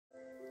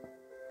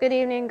Good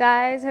evening,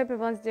 guys. Hope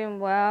everyone's doing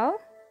well.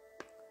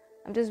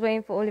 I'm just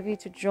waiting for all of you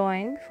to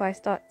join before I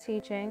start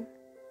teaching.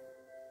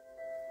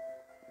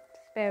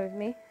 Just bear with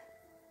me.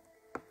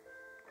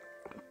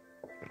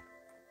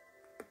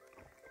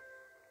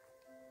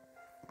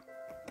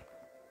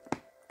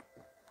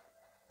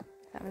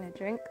 Just having a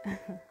drink.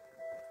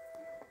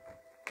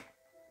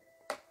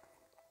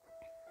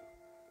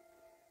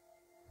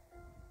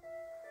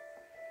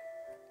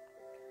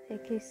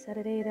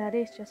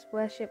 Just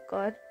worship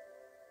God.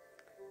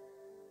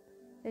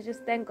 Let's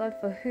just thank God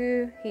for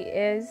who He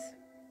is.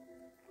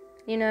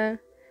 You know,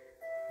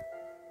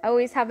 I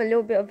always have a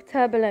little bit of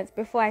turbulence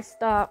before I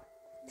start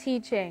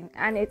teaching,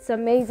 and it's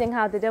amazing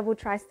how the devil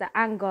tries to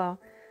anger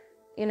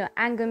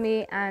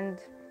me. And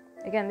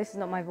again, this is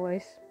not my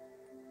voice,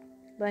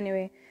 but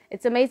anyway,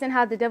 it's amazing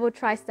how the devil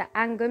tries to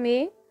anger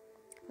me,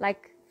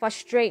 like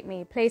frustrate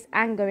me, place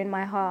anger in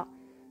my heart.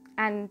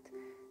 And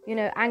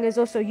anger is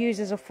also used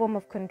as a form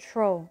of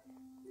control.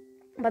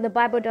 But the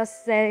Bible does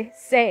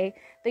say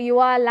that you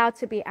are allowed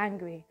to be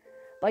angry,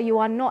 but you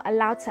are not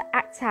allowed to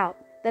act out,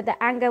 that the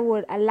anger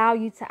would allow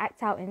you to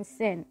act out in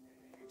sin.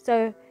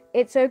 So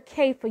it's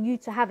okay for you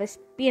to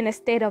be in a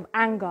state of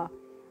anger,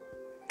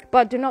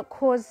 but do not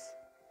cause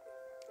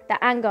the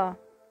anger.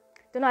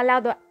 Do not allow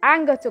the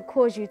anger to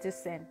cause you to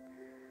sin.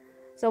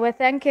 So we're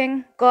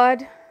thanking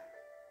God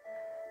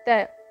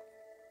that,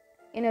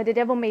 the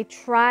devil may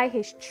try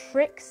his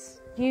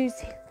tricks,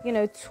 use,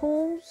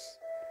 tools,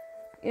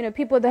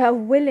 people that are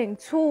willing,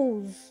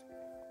 tools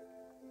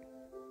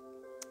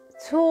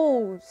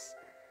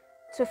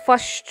to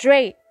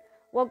frustrate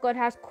what God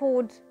has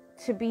called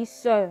to be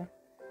so,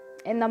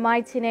 in the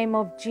mighty name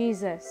of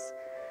Jesus.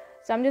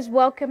 So I'm just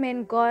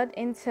welcoming God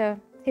into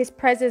His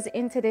presence,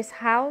 into this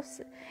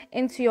house,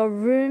 into your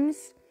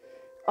rooms,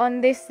 on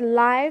this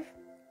live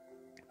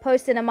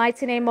post, in the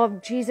mighty name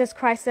of Jesus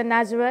Christ of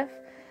Nazareth,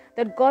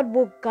 that God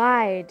will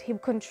guide, He will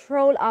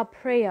control our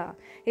prayer.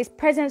 His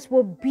presence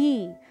will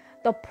be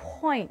the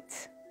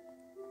point,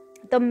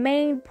 the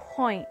main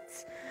point,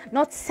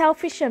 not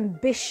selfish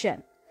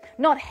ambition,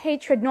 not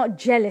hatred, not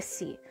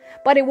jealousy,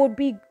 but it will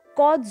be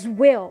God's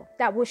will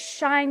that will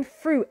shine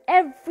through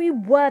every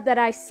word that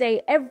I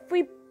say,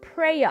 every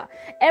prayer,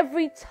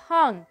 every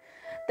tongue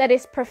that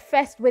is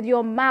professed with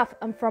your mouth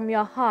and from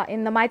your heart,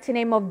 in the mighty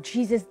name of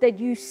Jesus, that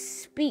you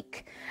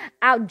speak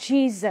out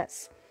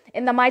Jesus,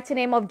 in the mighty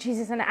name of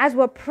Jesus. And as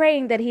we're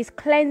praying that He's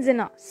cleansing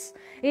us,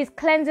 He's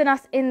cleansing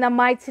us in the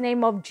mighty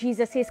name of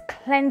Jesus. He's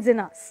cleansing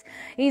us.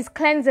 He's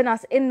cleansing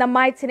us in the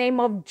mighty name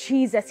of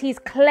Jesus. He's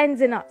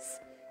cleansing us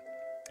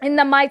in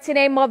the mighty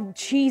name of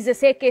Jesus.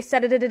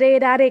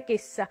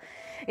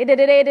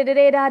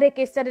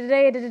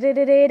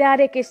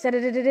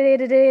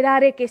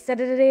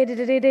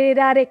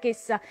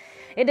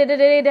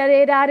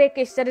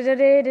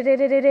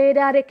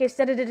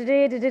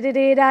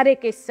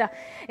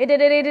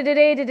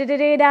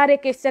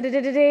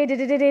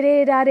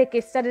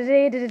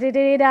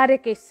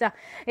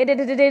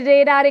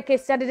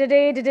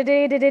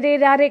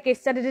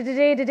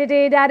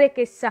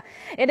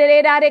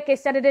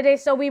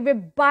 So we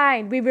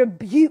bind, we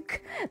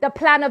rebuke the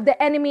plan of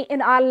the enemy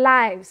in our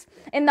lives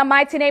in the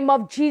mighty name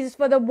of Jesus.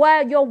 For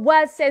your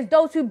word says,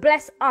 those who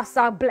bless us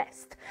are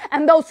blessed,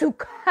 and those who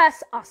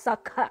curse us are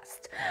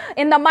cursed.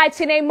 In the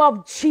mighty name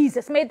of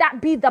Jesus, may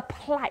that be the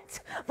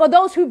plight for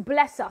those who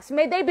bless us.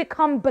 May they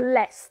become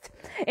blessed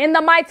in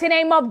the mighty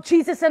name of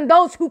Jesus, and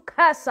those who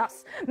curse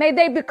us, may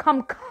they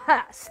become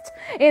cursed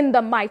in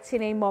the mighty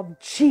name of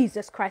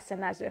Jesus Christ of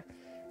Nazareth.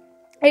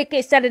 So we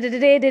rebind,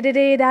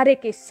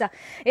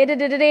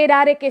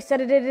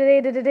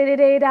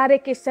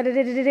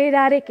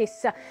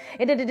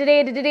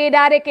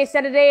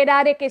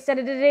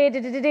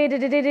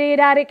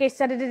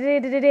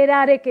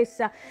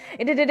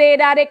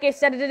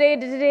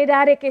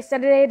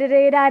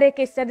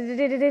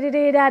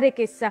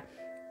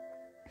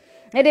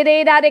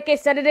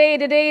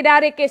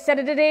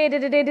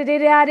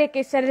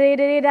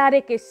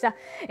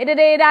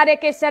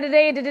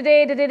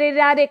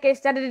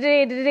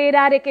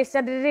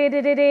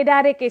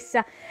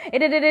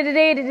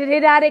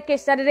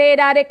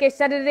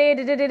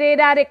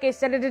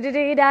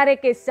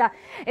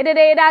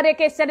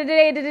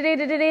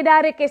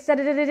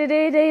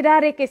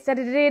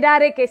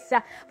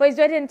 for He's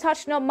written,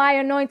 touch not my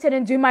anointed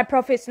and do my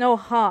prophets no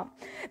harm.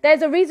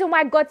 There's a reason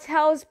why God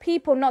tells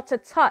people not to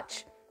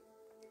touch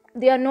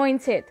the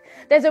anointed.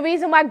 There's a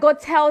reason why God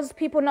tells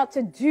people not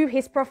to do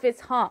His prophets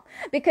harm,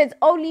 because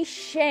only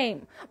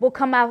shame will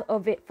come out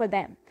of it for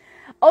them.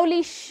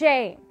 Only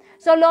shame.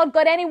 So Lord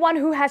God, anyone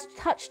who has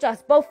touched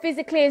us, both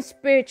physically and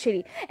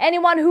spiritually,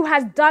 anyone who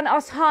has done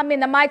us harm,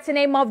 in the mighty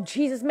name of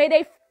Jesus, may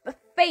they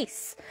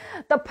face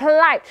the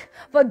plight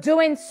for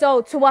doing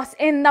so to us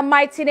in the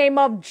mighty name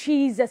of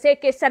Jesus.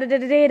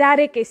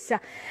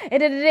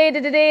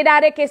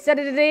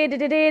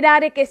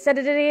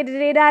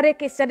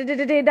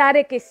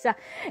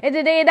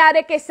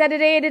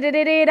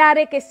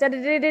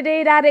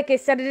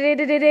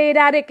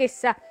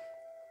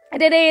 So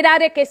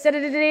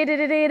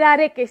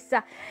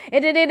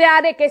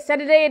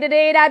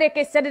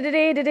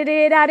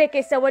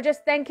we're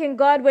just thanking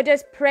God. We're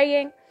just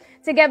praying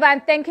together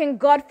and thanking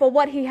God for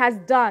what He has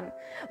done.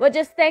 We're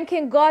just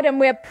thanking God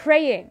and we're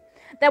praying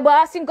that we're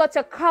asking God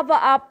to cover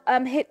up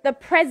the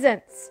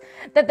presence,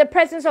 that the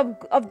presence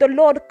of the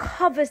Lord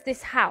covers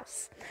this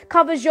house,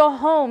 covers your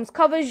homes,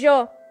 covers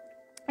your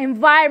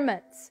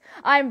environments,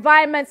 our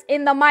environments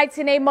in the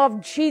mighty name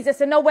of Jesus.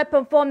 And no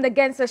weapon formed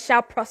against us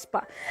shall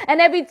prosper. And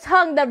every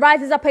tongue that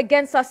rises up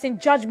against us in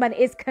judgment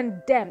is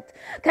condemned.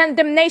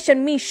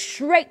 Condemnation means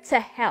straight to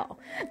hell.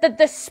 That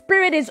the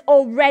spirit is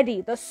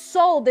already, the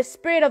soul, the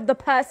spirit of the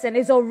person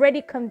is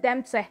already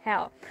condemned to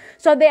hell.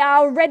 So they are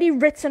already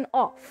written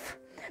off.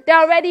 They're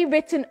already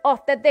written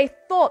off, that they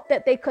thought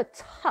that they could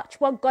touch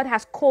what God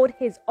has called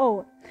His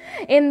own.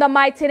 In the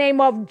mighty name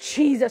of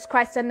Jesus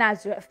Christ of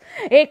Nazareth.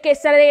 So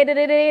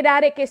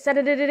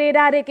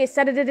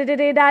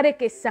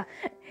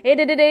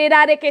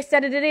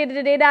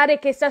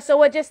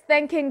we're just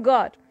thanking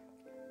God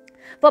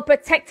for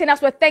protecting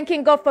us. We're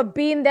thanking God for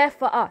being there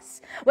for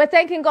us. We're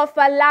thanking God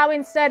for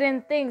allowing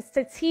certain things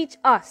to teach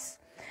us,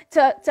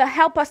 to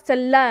help us to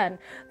learn,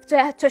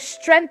 to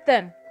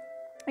strengthen.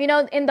 You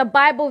know, in the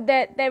Bible,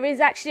 there is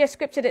actually a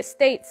scripture that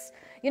states,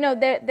 you know,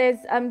 there's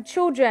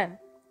children.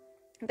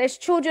 There's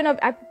children of,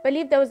 I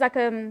believe there was like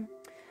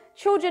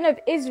children of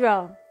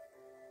Israel.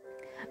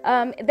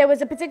 There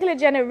was a particular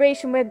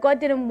generation where God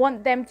didn't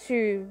want them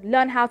to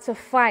learn how to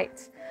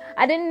fight.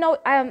 I didn't know,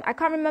 I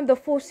can't remember the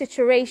full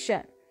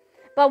situation.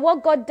 But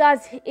what God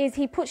does is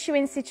He puts you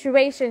in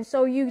situations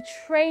so you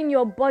train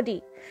your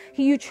body.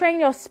 You train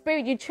your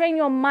spirit. You train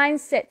your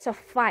mindset to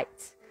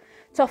fight.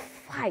 To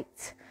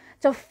fight.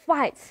 To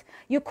fight.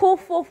 You call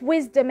forth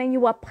wisdom and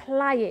you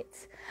apply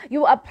it.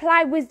 You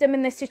apply wisdom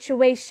in the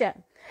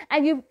situation.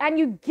 And you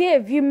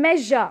give, you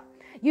measure.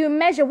 You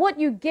measure. What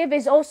you give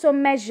is also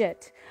measured.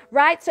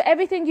 Right? So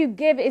everything you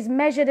give is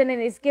measured and it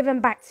is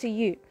given back to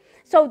you.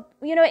 So,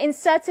 you know, in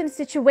certain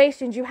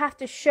situations, you have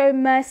to show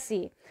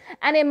mercy.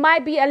 And it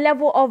might be a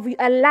level of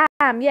a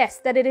lamb, yes,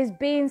 that it is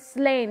being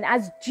slain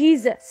as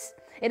Jesus.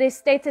 It is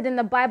stated in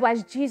the Bible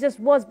as Jesus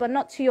was, but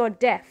not to your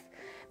death.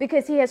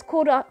 Because He has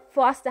called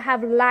for us to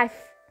have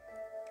life.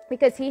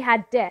 Because He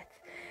had death.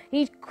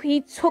 He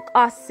took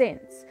our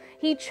sins.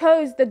 He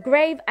chose the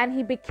grave and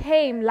He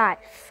became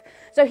life.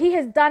 So He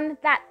has done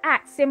that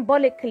act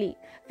symbolically,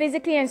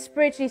 physically and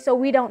spiritually, so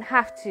we don't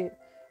have to.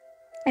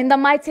 In the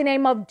mighty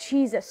name of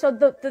Jesus. So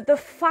the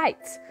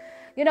fight,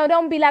 you know,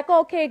 don't be like,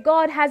 okay,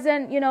 God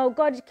hasn't, you know,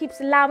 God keeps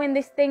allowing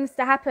these things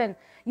to happen.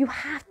 You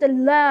have to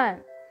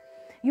learn.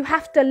 You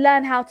have to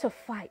learn how to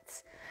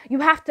fight. You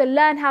have to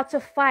learn how to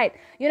fight.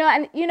 You know,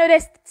 and you know,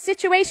 there's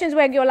situations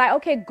where you're like,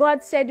 okay,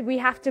 God said we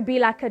have to be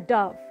like a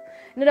dove.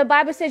 You know, the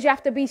Bible says you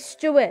have to be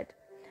steward,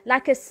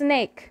 like a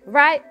snake,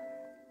 right?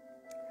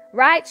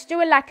 Right?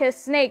 Steward like a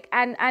snake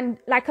and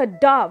like a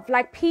dove,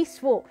 like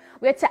peaceful.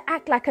 We're to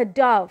act like a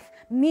dove,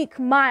 meek,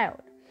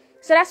 mild.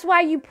 So that's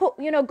why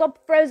God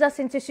throws us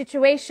into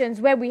situations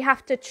where we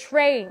have to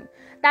train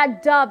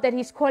that dove that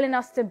He's calling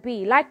us to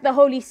be, like the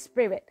Holy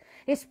Spirit.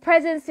 His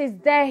presence is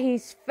there.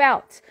 He's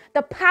felt.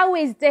 The power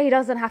is there. He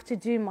doesn't have to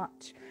do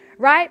much,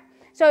 right?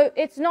 So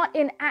it's not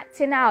in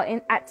acting out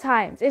at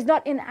times. It's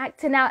not in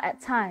acting out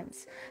at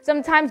times.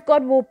 Sometimes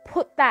God will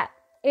put that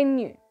in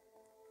you,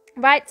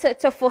 right?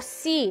 To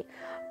foresee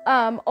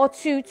or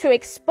to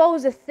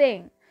expose a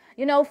thing.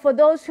 You know, for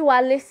those who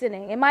are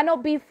listening, it might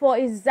not be for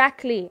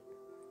exactly.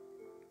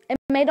 It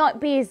may not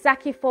be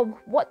exactly for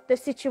what the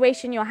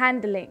situation you're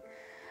handling.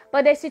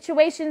 But there's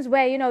situations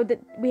where, you know,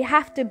 that we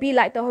have to be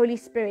like the Holy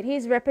Spirit.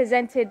 He's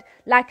represented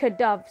like a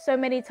dove so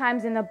many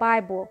times in the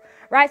Bible,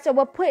 right? So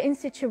we're put in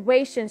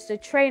situations to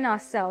train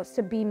ourselves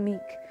to be meek.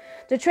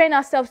 To train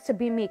ourselves to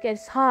be meek.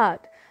 It's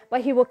hard,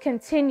 but He will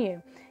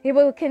continue. He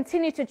will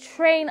continue to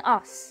train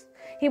us.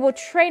 He will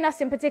train us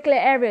in particular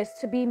areas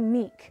to be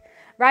meek.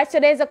 Right?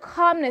 So there's a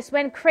calmness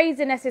when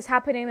craziness is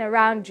happening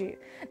around you.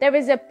 There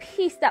is a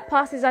peace that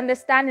passes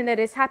understanding that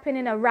is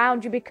happening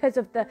around you because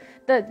of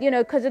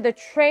because of the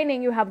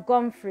training you have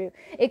gone through.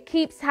 It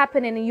keeps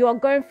happening and you are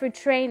going through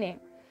training.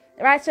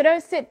 Right? So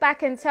don't sit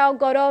back and tell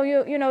God, oh,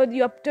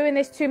 you're doing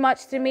this too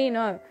much to me.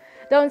 No,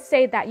 don't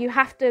say that. You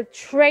have to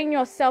train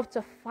yourself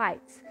to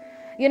fight.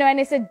 You know, and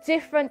it's a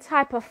different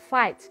type of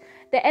fight.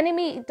 The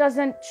enemy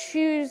doesn't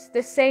choose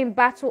the same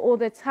battle all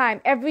the time.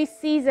 Every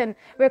season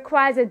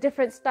requires a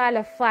different style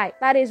of fight.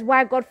 That is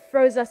why God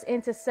throws us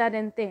into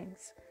certain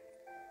things.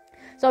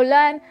 So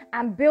learn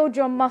and build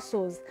your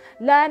muscles.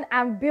 Learn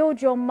and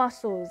build your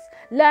muscles.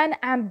 Learn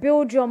and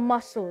build your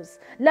muscles.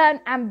 Learn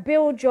and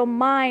build your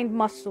mind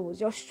muscles,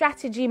 your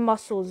strategy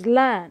muscles.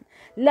 Learn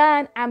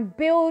and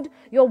build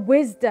your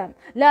wisdom.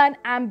 Learn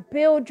and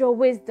build your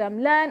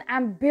wisdom. Learn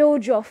and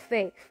build your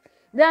faith.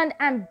 Learn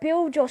and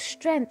build your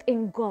strength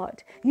in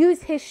God.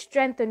 Use His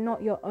strength and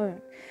not your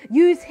own.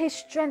 Use His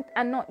strength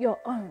and not your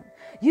own.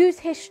 Use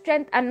His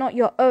strength and not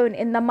your own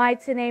in the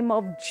mighty name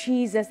of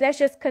Jesus. Let's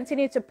just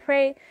continue to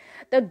pray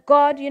that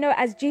God,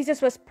 as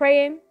Jesus was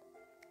praying,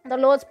 the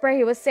Lord's Prayer,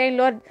 He was saying,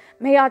 Lord,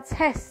 may our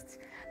test,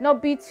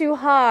 not be too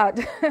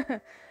hard,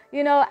 that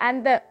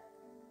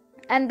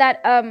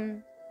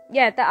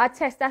our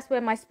test, that's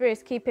where my spirit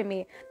is keeping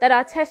me, that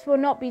our test will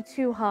not be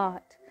too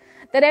hard.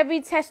 That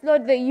every test,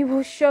 Lord, that you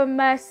will show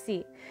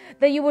mercy,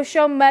 that you will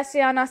show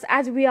mercy on us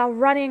as we are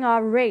running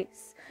our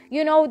race.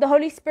 The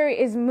Holy Spirit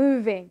is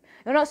moving.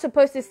 You're not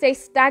supposed to stay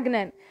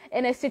stagnant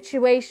in a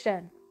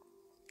situation,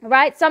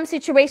 right? Some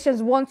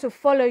situations want to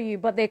follow you,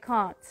 but they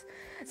can't.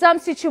 Some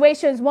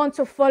situations want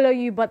to follow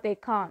you, but they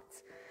can't.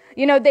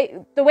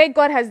 The way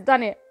God has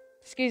done it,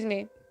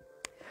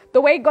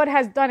 the way God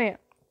has done it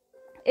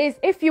is,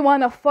 if you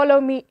want to follow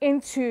me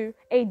into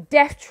a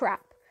death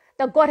trap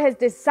that God has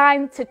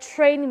designed to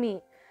train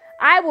me,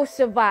 I will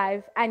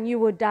survive and you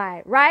will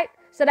die, right?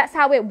 So that's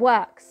how it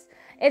works.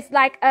 It's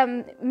like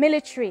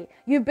military.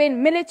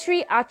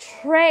 Military are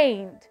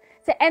trained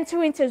to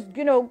enter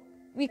into,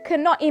 we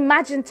cannot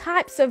imagine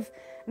types of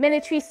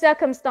military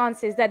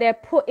circumstances that they're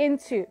put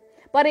into,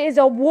 but it is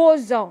a war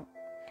zone.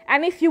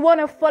 And if you want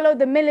to follow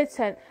the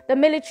military,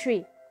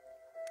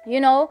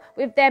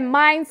 with their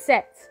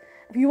mindset,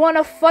 if you want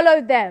to follow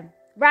them,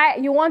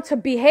 right? You want to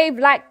behave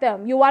like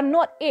them. You are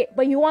not it,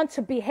 but you want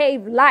to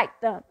behave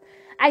like them.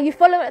 And you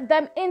follow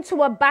them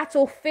into a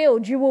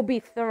battlefield, you will be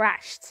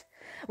thrashed.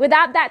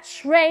 Without that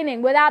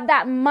training, without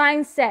that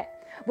mindset,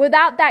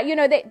 without that,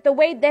 the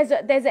way there's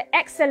an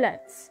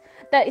excellence,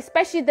 that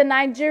especially the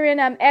Nigerian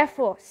Air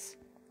Force,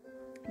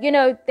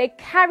 they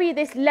carry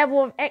this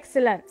level of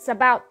excellence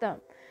about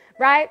them,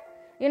 right?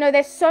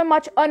 There's so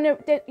much honor,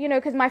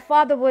 because my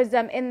father was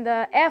in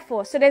the Air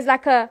Force. So there's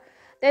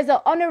an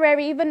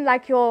honorary, even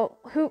like your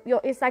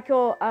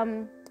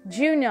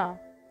junior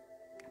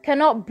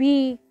cannot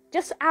be,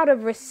 just out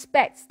of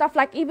respect, stuff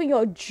like even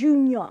your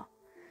junior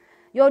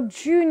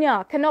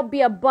cannot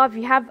be above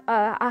you, have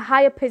a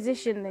higher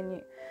position than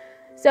you.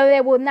 So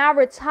they will now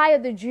retire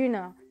the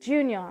junior.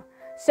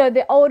 So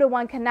the older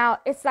one can now,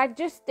 it's like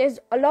there's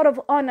a lot of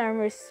honor and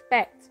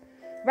respect,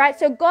 right?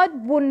 So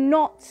God will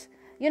not,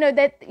 in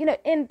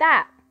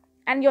that,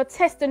 and your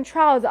tests and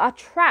trials are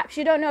traps.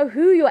 You don't know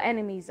who your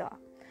enemies are.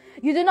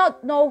 You do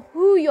not know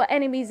who your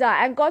enemies are,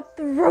 and God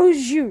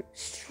throws you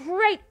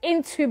straight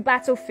into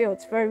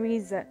battlefields for a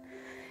reason.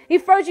 He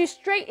throws you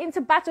straight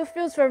into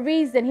battlefields for a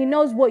reason. He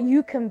knows what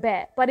you can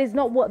bear, but it's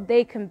not what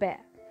they can bear.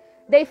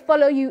 They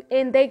follow you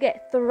in, they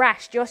get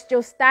thrashed. You're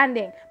still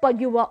standing, but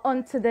you are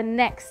on to the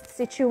next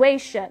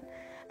situation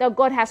that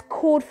God has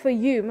called for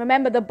you.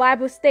 Remember, the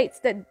Bible states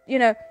that,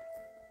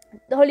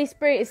 the Holy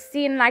Spirit is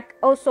seen like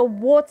also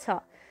water,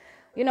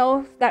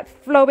 that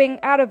flowing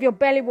out of your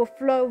belly will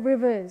flow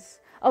rivers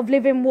of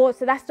living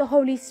water. That's the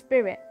Holy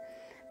Spirit.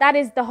 That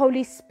is the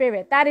Holy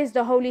Spirit. That is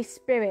the Holy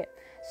Spirit.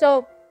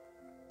 So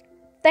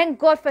thank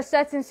God for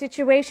certain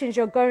situations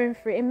you're going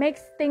through. It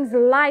makes things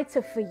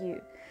lighter for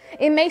you.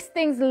 It makes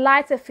things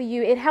lighter for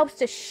you. It helps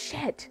to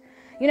shed,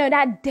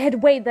 that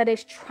dead weight that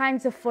is trying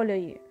to follow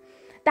you.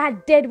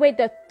 That dead weight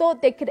that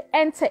thought they could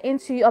enter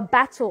into a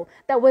battle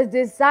that was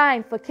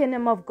designed for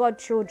Kingdom of God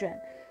children.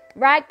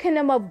 Right?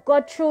 Kingdom of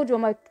God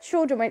children,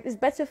 it's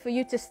better for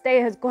you to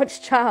stay as God's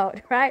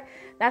child, right?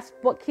 That's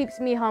what keeps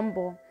me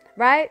humble,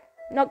 right?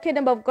 Not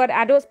Kingdom of God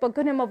adults, but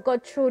Kingdom of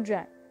God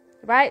children,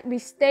 right? We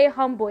stay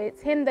humble.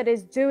 It's Him that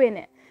is doing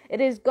it.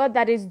 It is God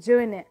that is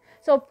doing it.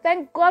 So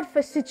thank God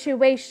for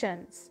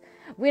situations.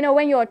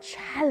 When you're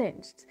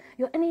challenged,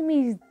 your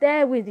enemy is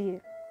there with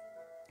you.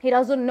 He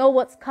doesn't know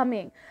what's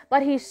coming,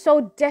 but he's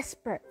so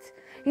desperate.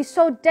 He's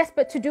so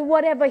desperate to do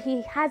whatever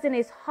he has in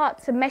his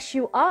heart to mess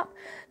you up,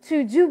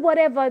 to do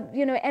whatever,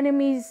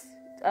 enemies,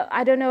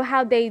 I don't know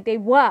how they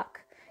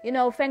work.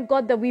 Thank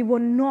God that we will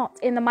not,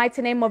 in the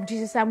mighty name of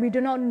Jesus, and we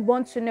do not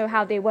want to know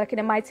how they work in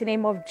the mighty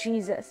name of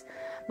Jesus.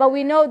 But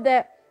we know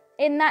that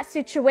in that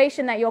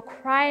situation that you're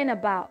crying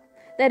about,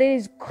 that it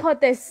is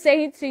God that's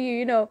saying to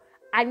you,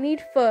 I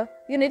need for,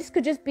 this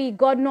could just be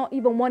God not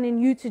even wanting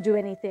you to do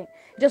anything.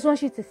 He just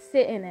wants you to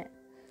sit in it,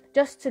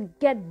 just to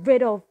get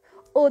rid of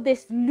all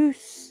this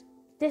loose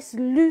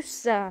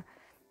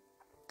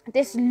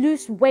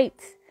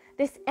weight,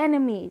 these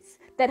enemies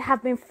that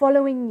have been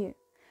following you,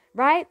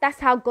 right? That's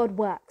how God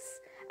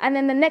works. And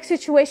then the next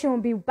situation will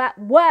be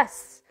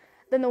worse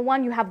than the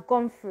one you have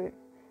gone through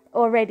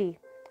already,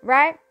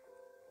 right?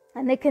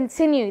 And they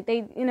continue,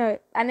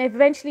 and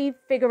eventually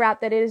figure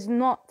out that it is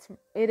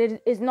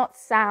not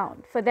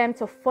sound for them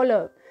to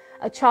follow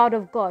a child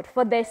of God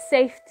for their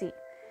safety,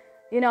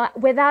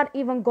 without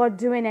even God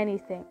doing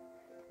anything.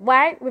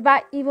 Right?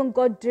 Without even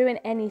God doing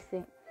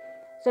anything.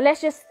 So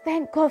let's just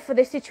thank God for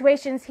the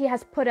situations He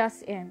has put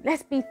us in.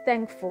 Let's be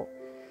thankful.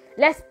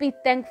 Let's be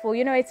thankful.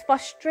 It's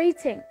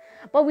frustrating,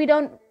 but we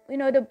don't,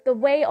 the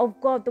way of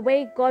God, the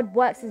way God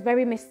works is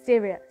very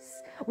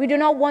mysterious. We do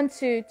not want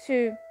to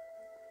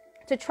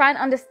try and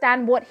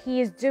understand what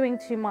He is doing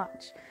too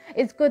much.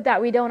 It's good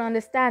that we don't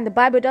understand. The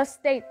Bible does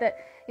state that,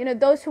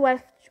 those who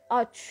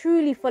are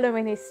truly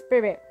following His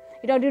Spirit,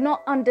 do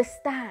not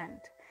understand.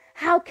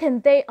 How can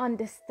they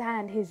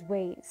understand His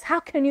ways? How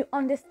can you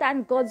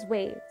understand God's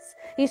ways?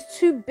 He's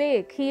too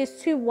big. He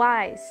is too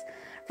wise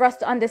for us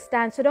to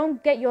understand. So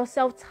don't get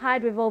yourself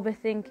tired with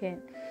overthinking.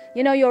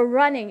 You're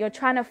running, you're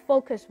trying to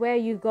focus. Where are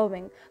you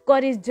going?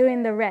 God is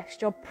doing the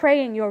rest. You're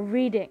praying, you're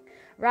reading,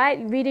 right?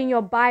 Reading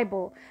your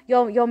Bible.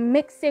 You're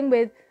mixing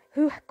with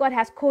who God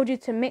has called you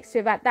to mix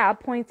with at that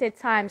appointed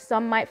time.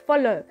 Some might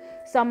follow,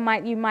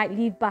 you might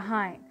leave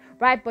behind,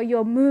 right? But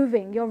you're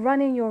moving, you're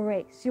running your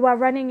race. You are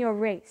running your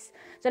race.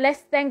 So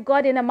let's thank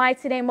God in the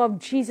mighty name of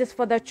Jesus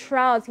for the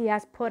trials he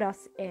has put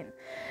us in.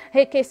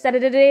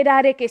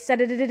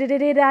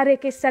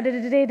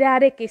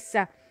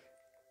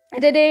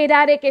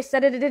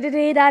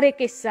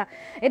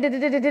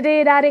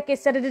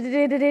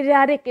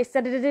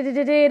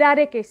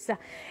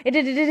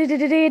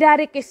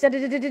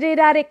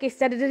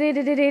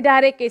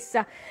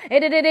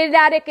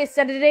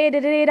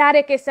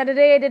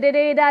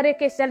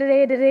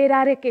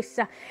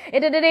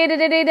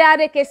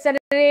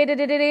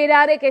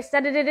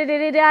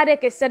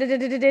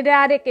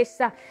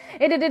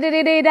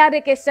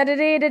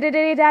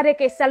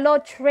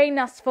 Lord, train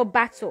us for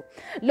battle.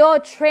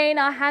 Lord, train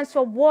our hands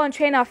for war and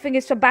train our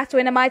fingers for battle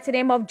in the mighty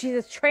name of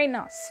Jesus. Train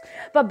us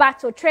for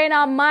battle. Train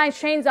our mind,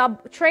 train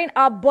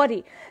our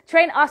body,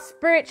 train our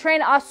spirit,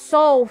 train our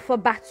soul for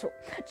battle.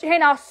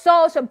 Train our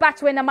souls for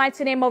battle in the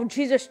mighty name of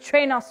Jesus.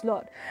 Train us,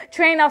 Lord.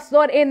 Train us,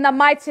 Lord, in the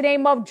mighty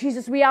name of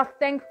Jesus. We are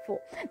thankful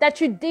that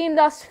you deemed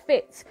us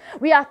fit.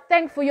 We are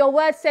thankful. Your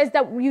word says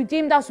that you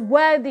deemed us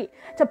worthy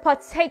to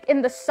partake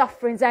in the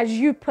sufferings as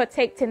you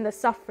partaked in the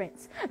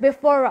sufferings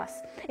before us.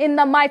 In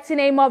the mighty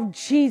name of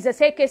Jesus.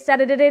 Thank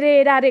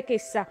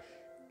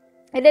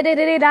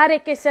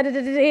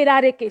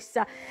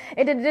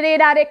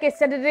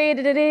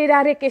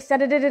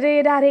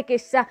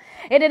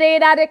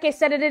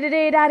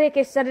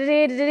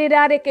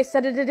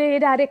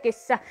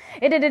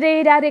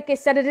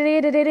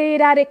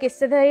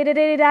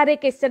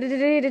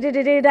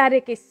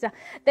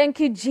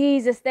you,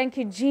 Jesus. Thank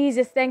you,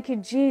 Jesus. Thank you,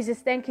 Jesus.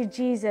 Thank you,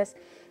 Jesus.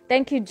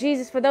 Thank you,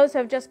 Jesus. For those who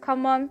have just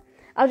come on,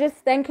 I was just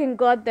thanking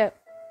God that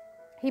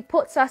he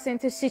puts us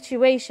into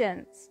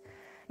situations.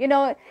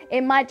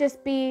 It might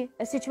just be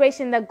a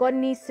situation that God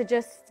needs to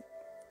just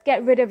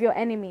get rid of your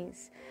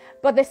enemies.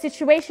 But the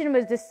situation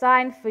was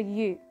designed for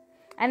you.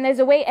 And there's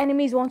a way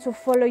enemies want to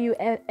follow you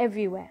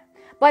everywhere.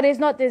 But it's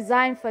not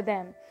designed for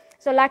them.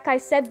 So like I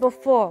said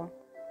before,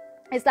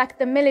 it's like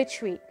the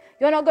military.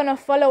 You're not going to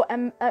follow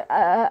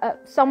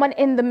someone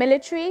in the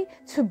military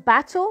to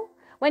battle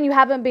when you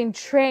haven't been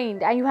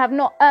trained and you have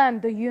not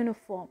earned the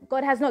uniform.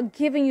 God has not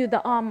given you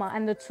the armor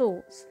and the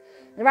tools.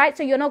 Right?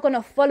 So you're not going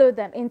to follow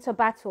them into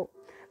battle.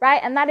 Right?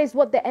 And that is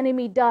what the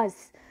enemy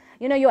does.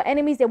 Your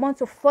enemies, they want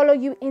to follow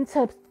you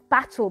into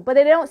battle, but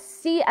they don't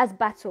see it as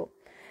battle.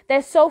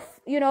 They're so,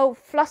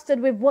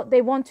 flustered with what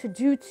they want to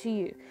do to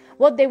you,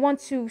 what they want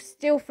to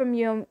steal from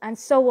you, and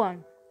so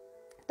on.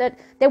 That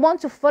they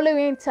want to follow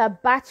you into a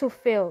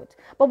battlefield.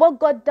 But what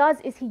God does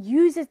is he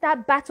uses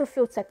that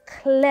battlefield to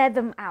clear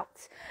them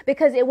out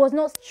because it was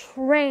not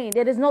trained.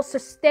 It is not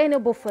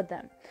sustainable for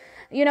them.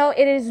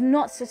 It is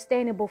not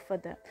sustainable for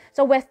them.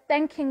 So we're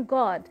thanking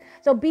God.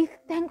 So be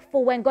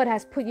thankful when God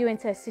has put you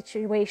into a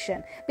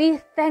situation. Be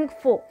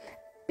thankful.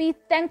 Be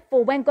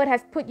thankful when God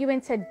has put you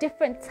into a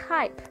different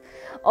type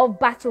of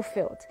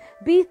battlefield.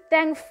 Be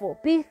thankful.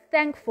 Be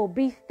thankful.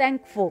 Be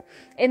thankful.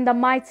 In the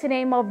mighty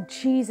name of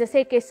Jesus.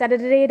 Be thankful.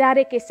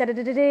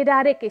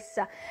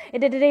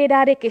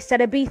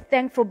 Be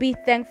thankful. Be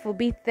thankful.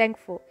 Be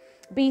thankful.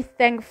 Be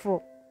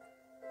thankful.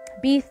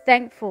 Be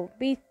thankful.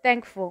 Be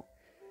thankful.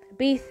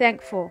 Be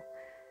thankful.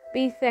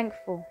 Be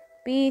thankful.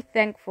 Be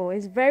thankful.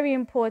 It's very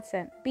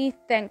important. Be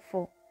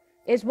thankful.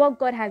 It's what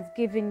God has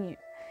given you.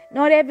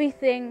 Not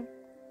everything.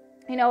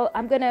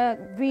 I'm going to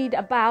read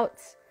about,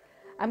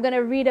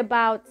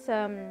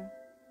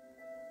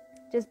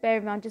 just bear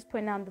with me, I'm just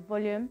putting down the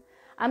volume.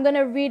 I'm going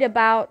to read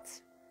about,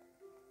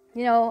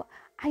 I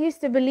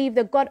used to believe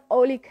that God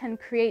only can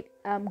create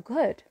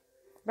good,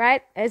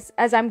 right? As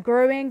I'm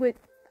growing,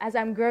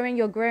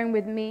 you're growing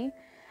with me.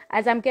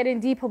 As I'm getting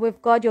deeper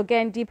with God, you're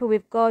getting deeper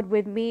with God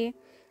with me.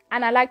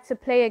 And I like to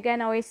play, again,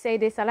 I always say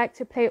this, I like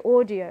to play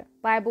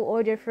Bible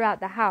audio throughout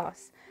the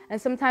house. And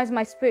sometimes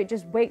my spirit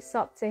just wakes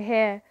up to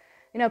hear,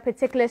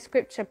 particular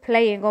scripture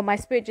playing, or my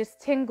spirit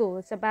just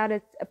tingles about a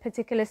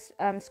particular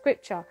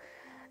scripture.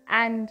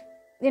 And,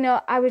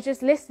 I was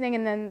just listening,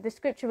 and then the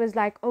scripture was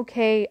like, oh,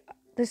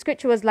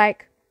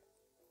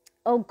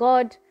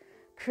 God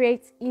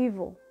creates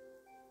evil.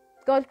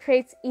 God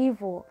creates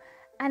evil.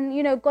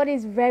 And, God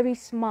is very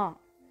smart.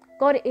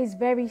 God is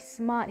very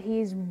smart.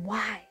 He is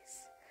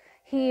wise.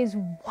 He is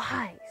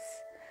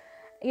wise.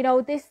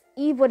 This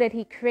evil that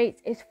he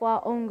creates is for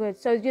our own good.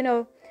 So,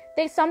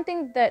 there's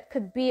something that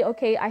could be,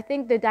 I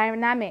think the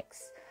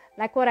dynamics,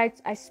 like what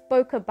I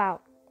spoke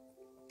about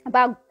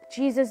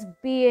Jesus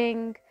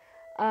being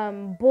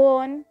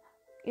born,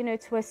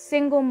 to a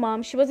single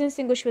mom. She wasn't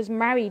single, she was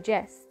married,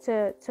 yes,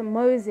 to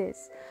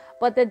Moses.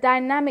 But the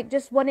dynamic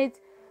just wanted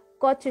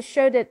God to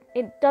show that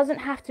it doesn't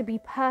have to be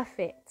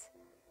perfect,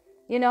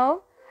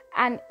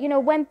 And,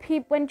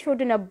 when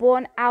children are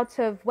born out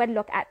of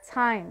wedlock at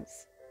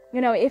times,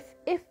 if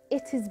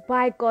it is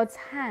by God's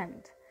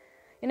hand,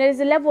 there's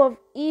a level of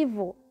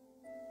evil.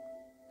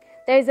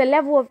 There is a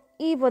level of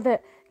evil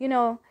that,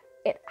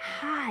 it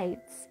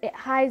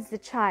hides the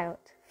child.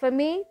 For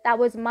me, that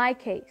was my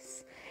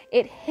case.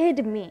 It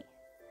hid me.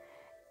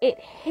 It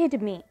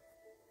hid me.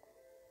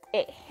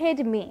 It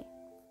hid me.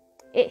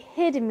 It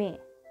hid me.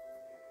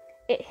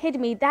 It hid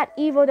me. That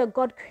evil that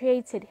God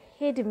created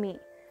hid me.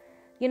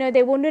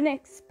 They wouldn't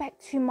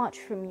expect too much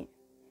from you,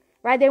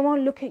 right? They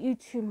won't look at you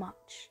too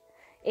much.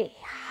 It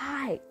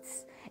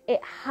hides.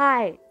 It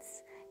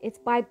hides. It's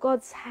by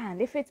God's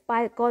hand. If it's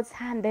by God's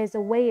hand, there's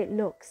a way it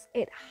looks.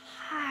 It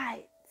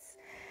hides.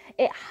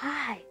 It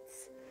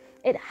hides.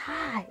 It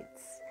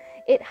hides.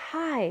 It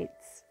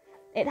hides.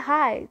 It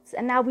hides.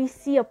 And now we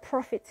see a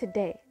prophet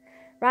today,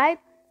 right?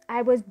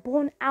 I was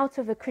born out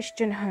of a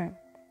Christian home,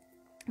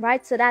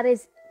 right? So that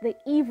is the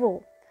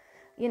evil.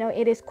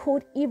 It is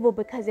called evil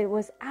because it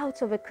was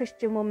out of a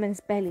Christian woman's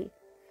belly,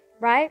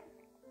 right?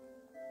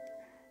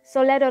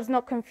 So let us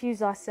not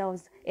confuse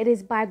ourselves. It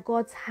is by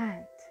God's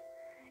hand.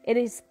 It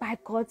is by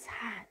God's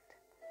hand.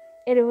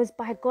 It was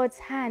by God's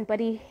hand, but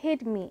he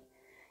hid me.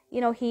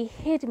 He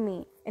hid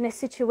me in a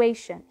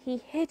situation. He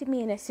hid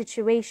me in a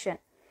situation.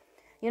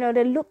 It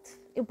didn't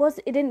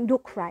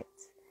look right.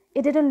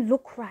 It didn't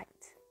look right.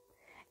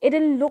 It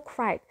didn't look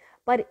right,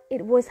 but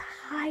it was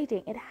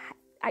hiding.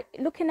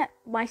 Looking at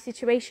my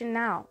situation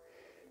now,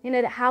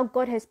 how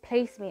God has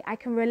placed me, I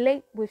can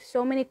relate with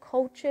so many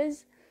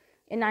cultures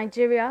in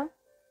Nigeria,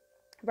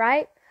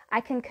 right? I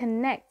can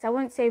connect. I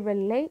won't say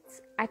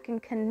relate. I can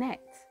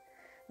connect,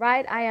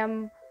 right? I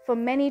am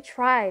from many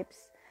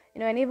tribes,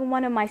 and even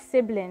one of my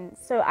siblings.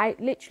 So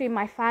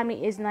my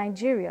family is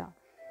Nigeria.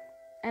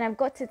 And I've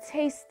got to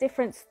taste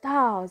different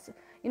styles,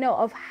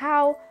 of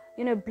how,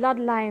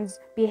 bloodlines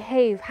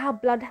behave, how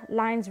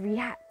bloodlines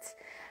react,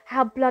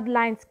 how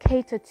bloodlines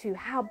cater to,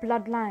 how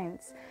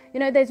bloodlines,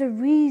 there's a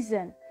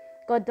reason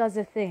God does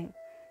a thing.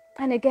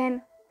 And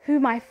again, who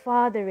my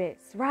father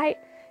is, right?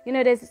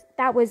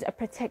 That was a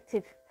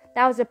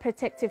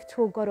protective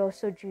tool God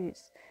also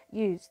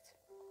used,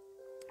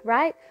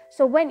 right?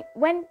 So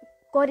when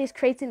God is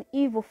creating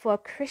evil for a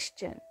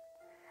Christian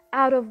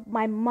out of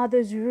my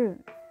mother's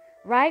womb,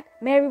 right?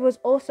 Mary was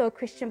also a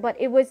Christian, but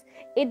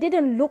it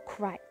didn't look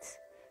right.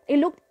 It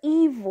looked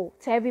evil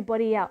to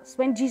everybody else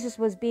when Jesus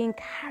was being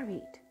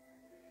carried,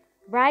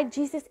 right?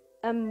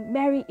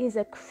 Mary is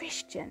a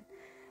Christian.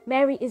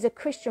 Mary is a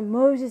Christian.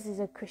 Moses is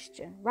a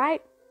Christian,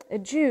 right? A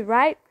Jew,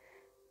 right?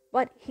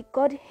 But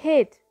God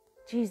hid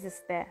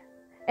Jesus there.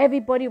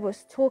 Everybody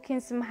was talking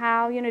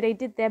somehow, they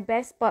did their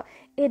best, but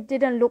it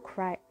didn't look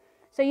right.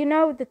 So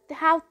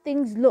how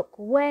things look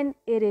when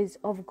it is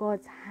of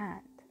God's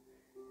hand,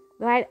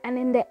 right? And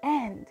in the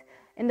end,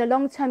 in the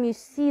long term, you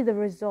see the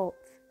result.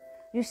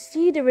 You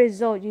see the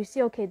result. You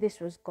see, okay, this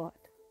was God,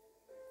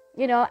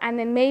 and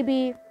then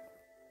maybe,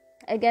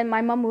 again,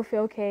 my mom will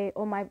feel okay,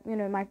 or my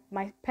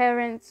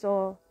parents,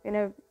 or,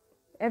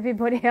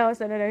 everybody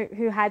else, I don't know,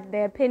 who had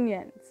their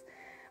opinions,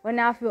 will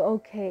now feel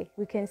okay.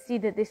 We can see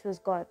that this was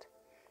God,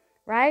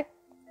 right?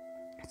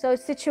 So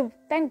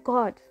thank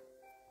God.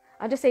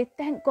 I'll just say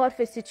thank God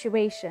for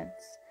situations.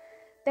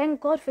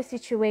 Thank God for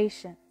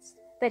situations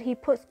that he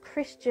puts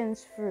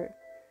Christians through.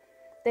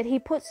 That he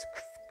puts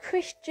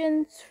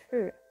Christians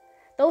through.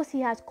 Those he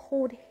has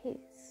called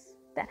his,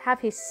 that have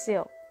his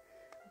seal,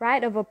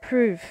 right, of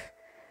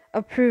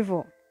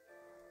approval.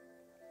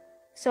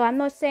 So I'm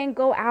not saying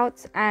go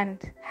out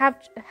and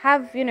have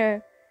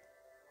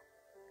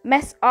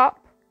mess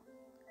up.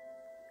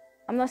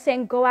 I'm not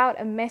saying go out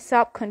and mess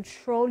up,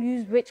 control,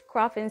 use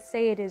witchcraft and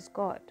say it is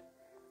God.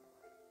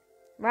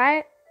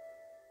 Right?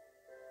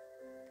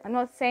 I'm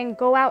not saying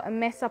go out and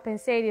mess up and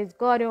say it is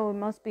God, or it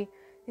must be.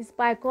 It's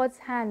by God's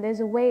hand. There's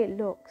a way it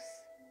looks.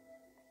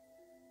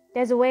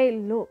 There's a way it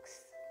looks.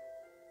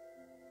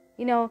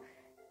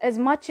 As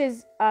much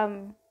as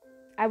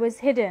I was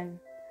hidden,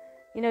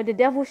 the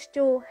devil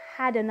still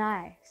had an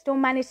eye, still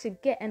managed to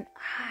get an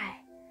eye,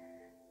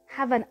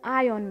 have an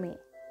eye on me.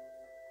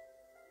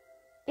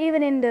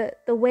 Even in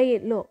the way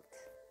it looked,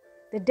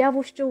 the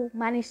devil still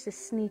managed to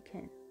sneak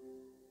in.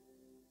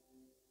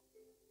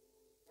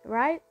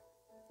 Right?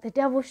 The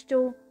devil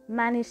still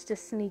managed to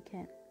sneak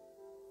in.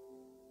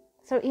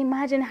 So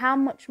imagine how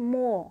much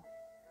more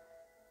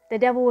the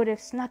devil would have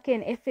snuck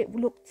in if it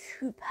looked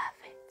too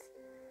perfect.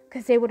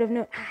 Because they would have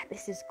known,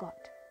 this is God.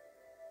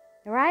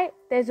 Right?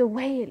 There's a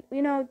way,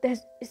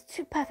 it's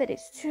too perfect,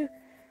 it's too...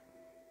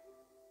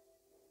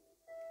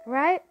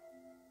 Right?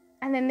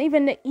 And then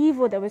even the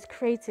evil that was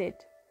created,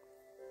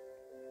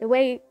 the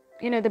way,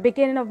 the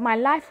beginning of my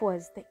life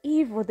was, the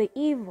evil,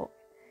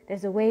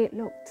 there's a way it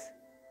looked.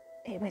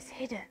 It was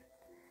hidden.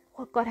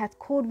 What God had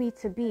called me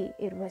to be,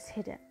 it was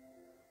hidden.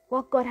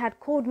 What God had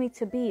called me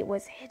to be, it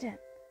was hidden.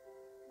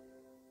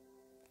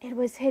 It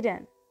was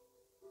hidden.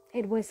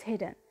 It was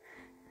hidden.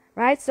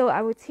 Right? So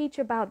I will teach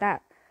about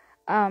that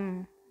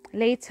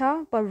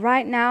later. But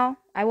right now,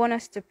 I want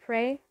us to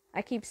pray.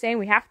 I keep saying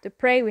we have to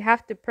pray. We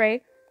have to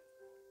pray.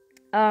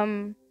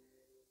 I'm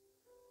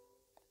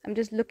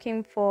just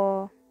looking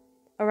for...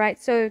 All right.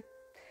 So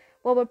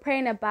what we're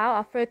praying about,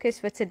 our focus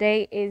for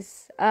today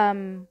is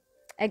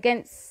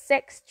against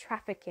sex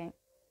trafficking.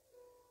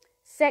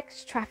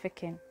 Sex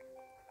trafficking,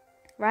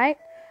 right?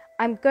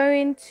 I'm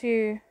going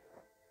to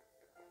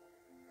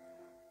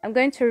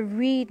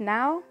read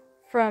now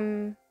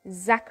from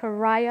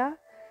Zechariah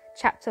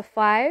chapter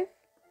 5.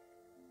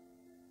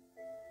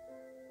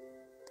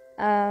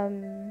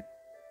 I'll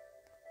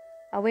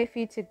wait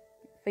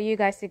for you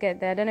guys to get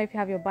there. I don't know if you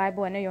have your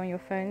Bible. I know you're on your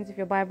phones. If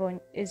your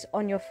Bible is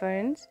on your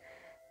phones.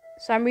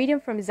 So I'm reading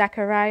from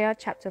Zechariah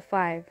chapter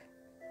 5.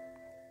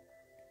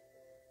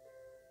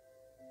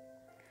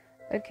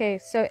 Okay,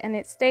 so, and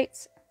it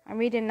states, I'm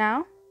reading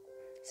now.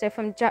 So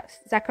from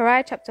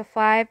Zechariah chapter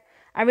 5,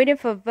 I'm reading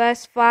from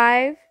verse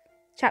 5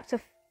 to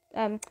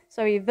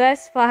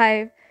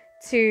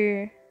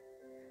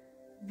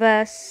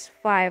verse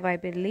 5, I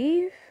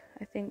believe.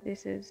 I think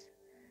it's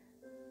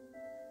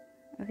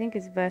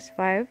verse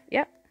 5.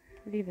 Yep,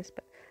 I believe it's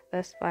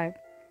verse 5.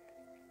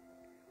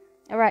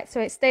 All right, so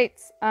it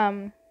states,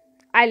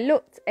 I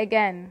looked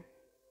again,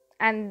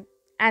 and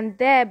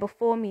there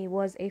before me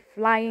was a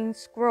flying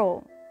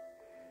scroll.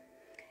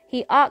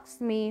 He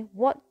asked me,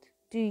 "What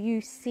do you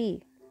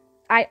see?"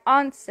 I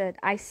answered,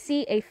 "I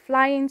see a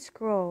flying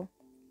scroll,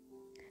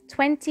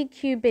 20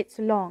 cubits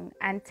long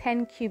and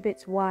 10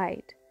 cubits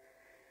wide."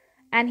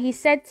 And he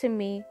said to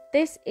me,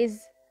 This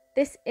is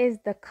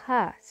the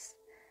curse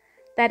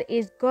that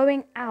is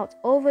going out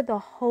over the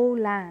whole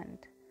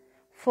land.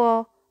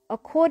 For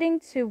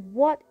according to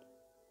what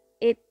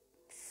it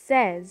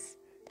says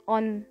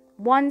on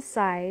one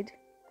side,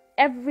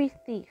 every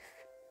thief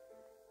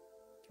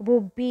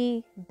will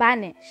be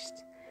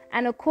banished,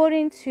 and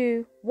according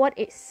to what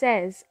it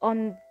says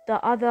on the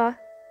other,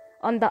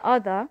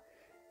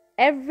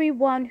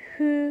 everyone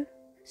who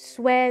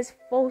swears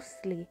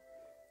falsely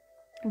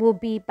will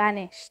be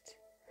banished.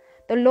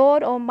 The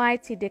Lord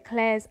Almighty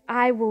declares,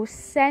 I will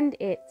send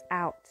it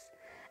out,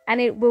 and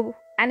it will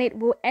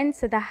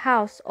enter the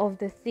house of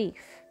the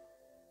thief,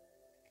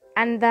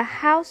 and the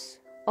house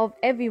of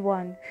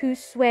everyone who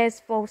swears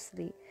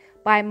falsely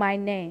by my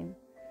name.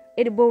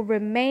 It will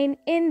remain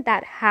in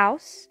that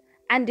house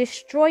and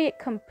destroy it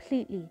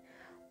completely,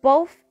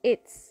 both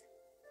its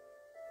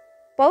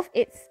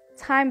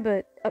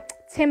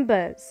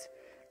timbers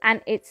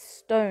and its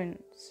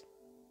stones.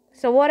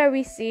 So what are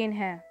we seeing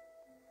here?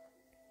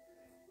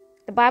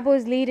 The Bible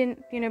is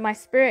leading, my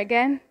spirit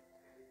again,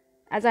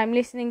 as I'm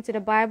listening to the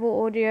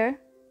Bible audio,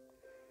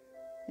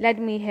 led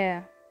me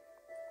here.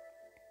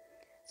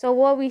 So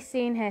what are we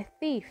seeing here?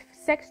 Thief.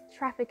 Sex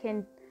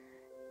trafficking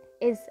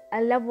is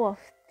a level of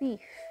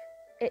thief.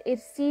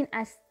 It's seen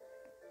as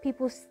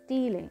people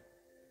stealing,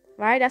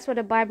 right? That's what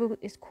the Bible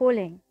is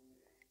calling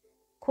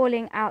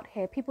out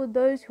here.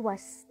 Those who are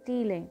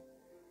stealing.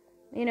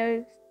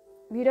 You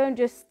don't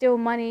just steal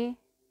money.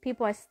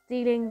 People are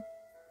stealing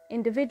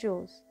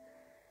individuals.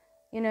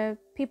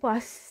 People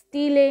are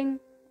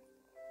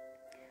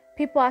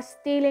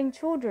stealing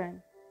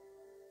children.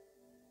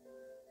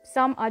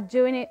 Some are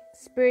doing it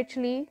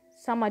spiritually,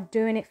 some are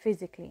doing it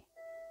physically.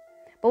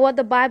 But what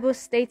the Bible is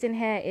stating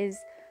here is,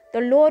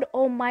 the Lord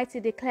Almighty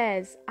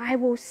declares, I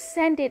will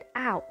send it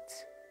out.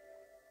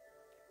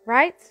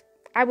 Right?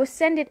 I will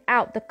send it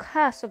out, the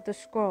curse of the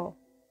scroll.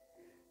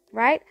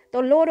 Right?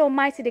 The Lord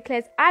Almighty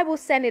declares, I will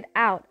send it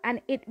out,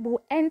 and it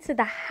will enter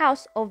the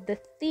house of the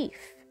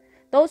thief.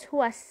 Those who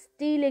are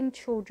stealing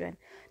children,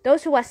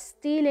 those who are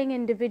stealing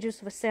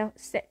individuals for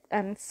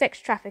sex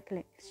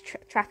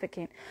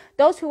trafficking,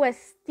 those who are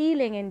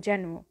stealing in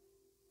general,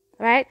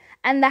 right?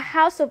 And the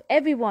house of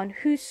everyone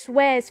who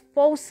swears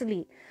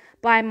falsely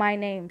by my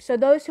name. So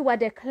those who are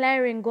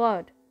declaring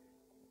God,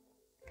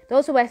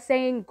 those who are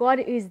saying God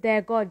is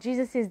their God,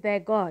 Jesus is their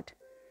God,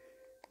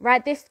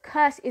 right? This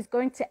curse is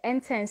going to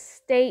enter and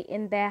stay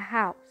in their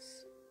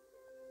house.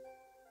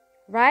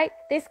 Right?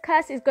 This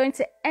curse is going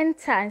to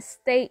enter and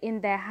stay in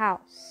their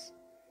house.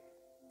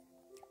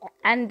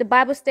 And the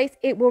Bible states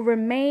it will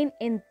remain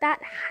in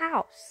that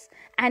house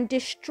and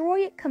destroy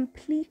it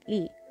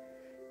completely.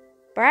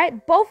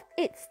 Right? Both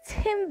its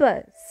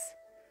timbers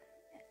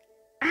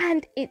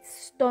and its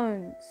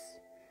stones.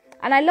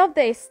 And I love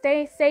that it's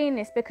saying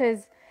this,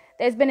 because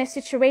there's been a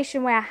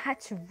situation where I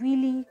had to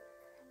really,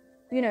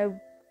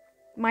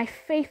 my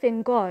faith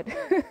in God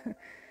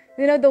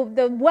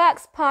the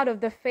works part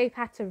of the faith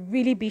had to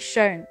really be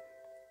shown.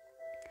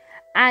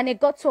 And it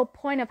got to a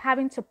point of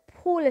having to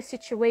pull a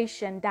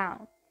situation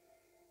down.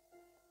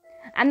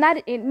 And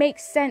that it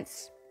makes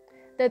sense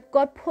that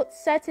God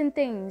puts certain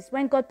things,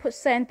 when God puts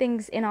certain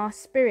things in our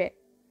spirit,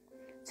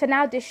 to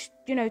now,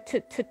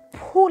 to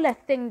pull a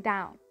thing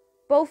down,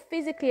 both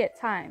physically at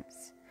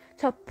times,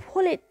 to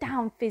pull it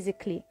down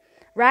physically,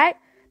 right?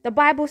 The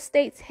Bible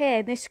states here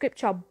in this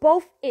scripture,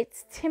 both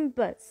its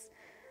timbers.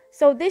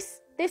 So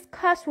this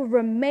curse will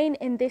remain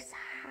in this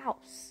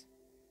house,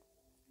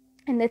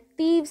 in the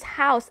thief's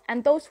house,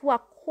 and those who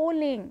are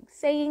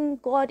saying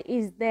God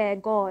is their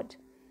God,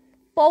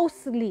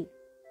 falsely,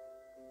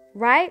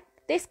 right?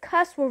 This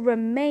curse will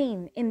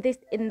remain in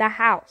the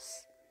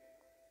house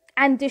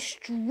and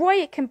destroy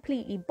it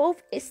completely,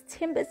 both its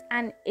timbers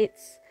and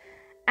its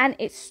and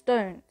its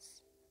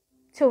stones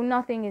till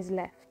nothing is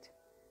left.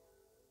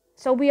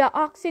 So we are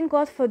asking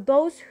God for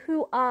those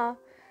who are,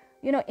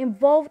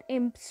 involved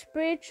in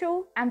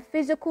spiritual and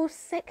physical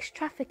sex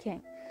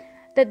trafficking,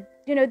 that,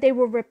 they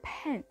will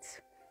repent,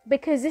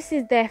 because this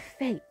is their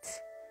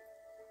fate.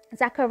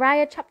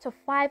 Zechariah chapter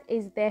 5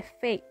 is their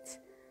fate.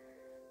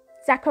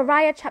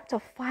 Zechariah chapter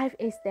 5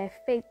 is their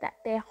fate, that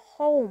their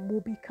home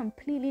will be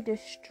completely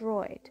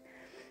destroyed.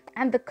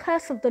 And the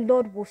curse of the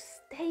Lord will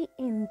stay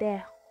in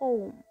their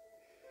home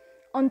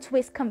until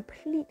it's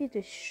completely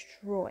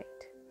destroyed.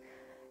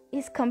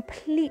 It's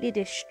completely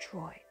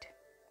destroyed.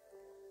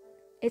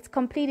 It's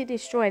completely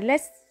destroyed.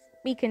 Let's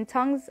speak in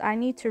tongues. I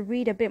need to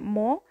read a bit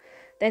more.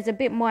 There's a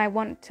bit more I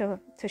want to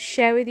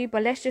share with you,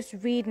 but let's just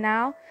read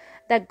now,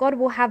 that God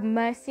will have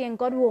mercy and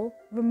God will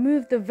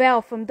remove the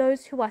veil from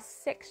those who are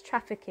sex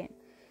trafficking.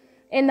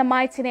 In the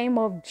mighty name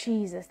of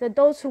Jesus, that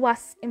those who are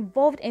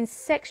involved in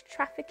sex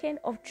trafficking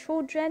of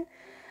children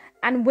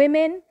and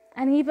women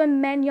and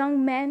even men,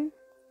 young men,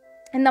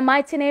 in the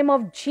mighty name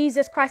of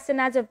Jesus Christ of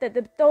Nazareth, that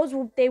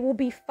they will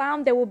be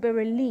found, they will be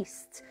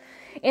released.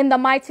 In the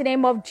mighty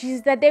name of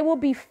Jesus, that they will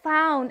be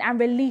found and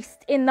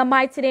released. In the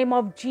mighty name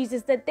of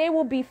Jesus, that they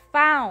will be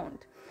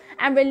found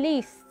and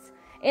released.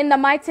 In the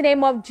mighty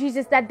name of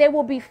Jesus, that they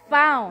will be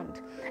found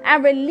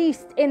and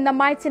released. In the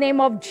mighty name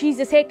of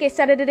Jesus.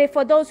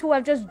 For those who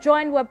have just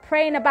joined, we're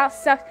praying about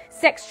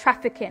sex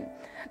trafficking,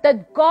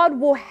 that God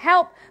will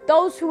help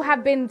those who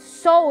have been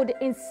sold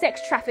in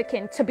sex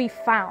trafficking to be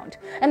found,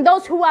 and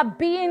those who are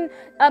being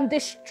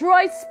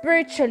destroyed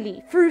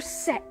spiritually through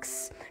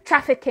sex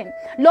trafficking.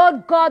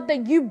 Lord God,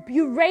 that you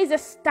raise a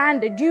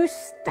standard. You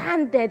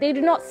stand there. They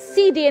do not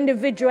see the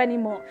individual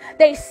anymore.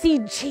 They see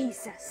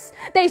Jesus.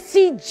 They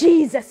see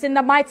Jesus in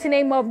the mighty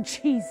name of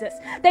Jesus.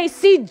 They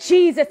see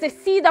Jesus. They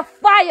see the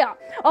fire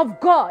of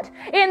God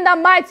in the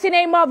mighty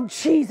name of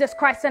Jesus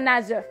Christ of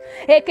Nazareth.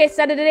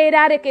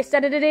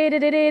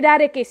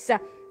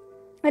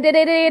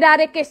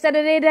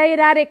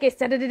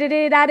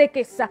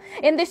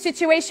 In this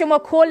situation, we're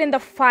calling the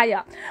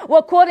fire.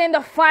 We're calling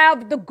the fire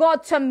of the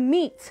God to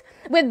meet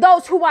with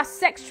those who are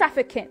sex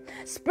trafficking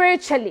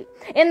spiritually.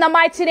 In the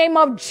mighty name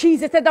of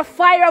Jesus, that the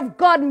fire of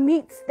God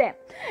meets them.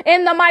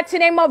 In the mighty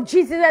name of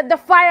Jesus, that the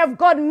fire of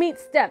God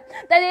meets them.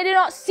 That they do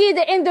not see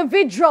the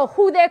individual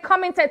who they're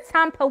coming to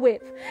tamper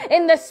with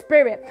in the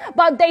spirit,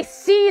 but they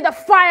see the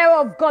fire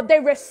of God. They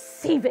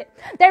receive it.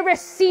 They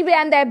receive it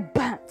and they're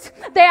burnt.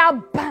 They are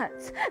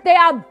burnt. They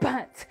are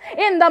burnt.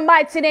 In the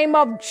mighty name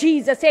of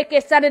Jesus. In the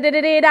mighty name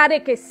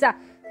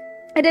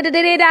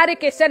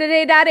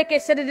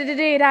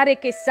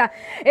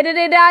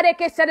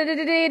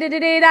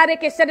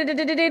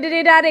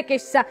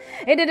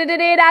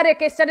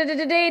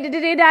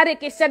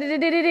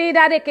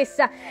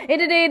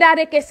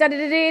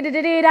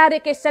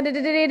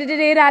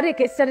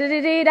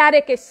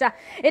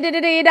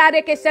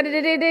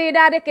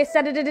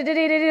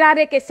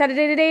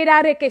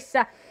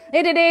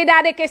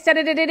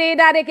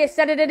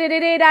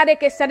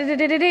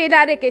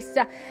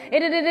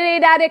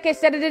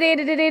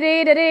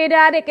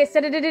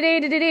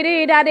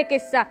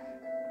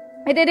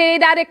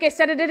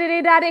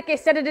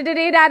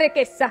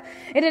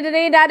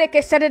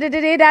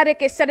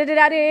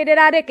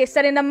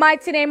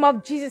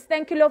of Jesus,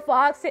 thank you, Lord,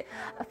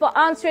 for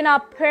answering our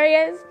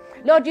prayers.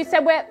 Lord, you said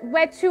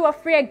where two or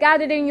three are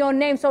gathered in your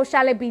name, so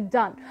shall it be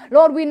done.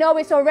 Lord, we know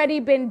it's already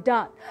been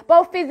done,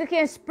 both physically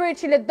and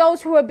spiritually.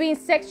 Those who are being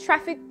sex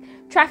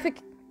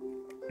trafficked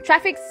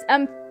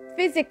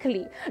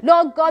physically,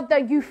 Lord God,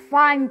 that you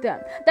find them,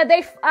 that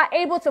they are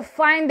able to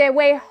find their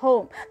way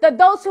home, that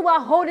those who are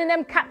holding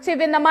them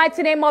captive, in the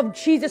mighty name of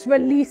Jesus,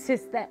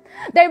 releases them.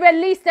 They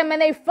release them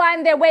and they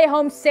find their way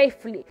home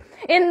safely.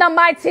 In the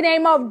mighty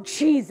name of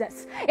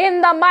Jesus. In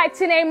the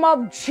mighty name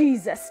of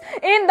Jesus.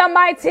 In the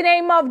mighty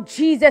name of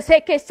Jesus. In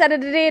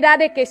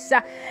the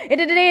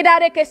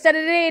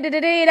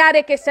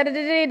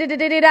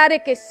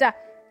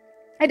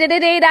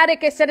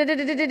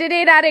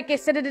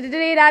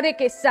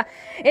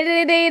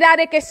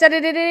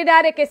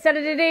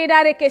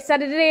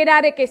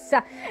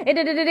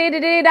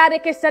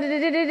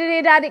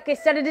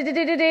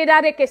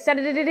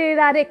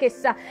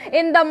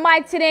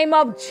mighty name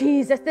of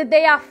Jesus, that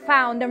they are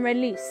found and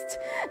released.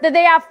 That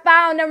they are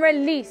found and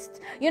released.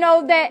 You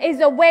know, there is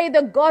a way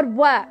that God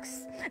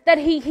works, that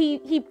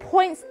He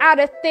points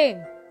out a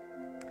thing,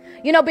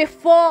 you know,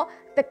 before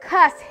the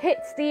curse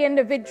hits the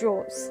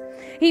individuals.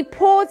 He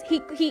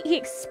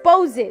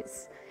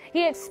exposes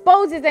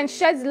and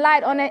sheds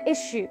light on an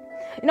issue,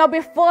 you know,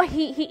 before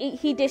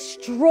he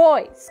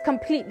destroys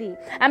completely,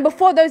 and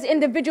before those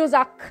individuals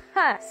are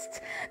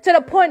cursed to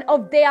the point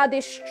of they are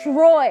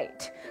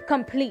destroyed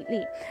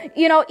completely,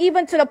 you know,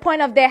 even to the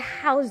point of their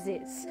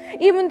houses,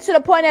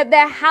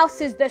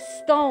 the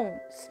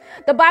stones.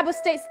 The Bible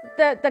states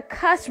that the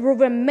curse will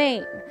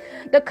remain.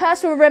 The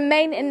curse will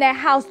remain in their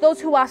house.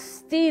 Those who are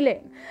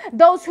stealing,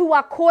 those who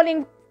are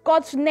calling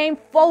God's name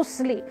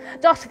falsely,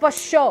 just for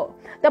show.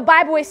 The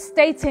Bible is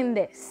stating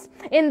this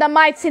in the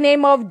mighty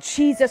name of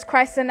Jesus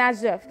Christ of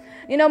Nazareth.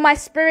 You know, my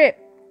spirit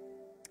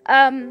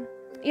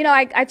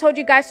I told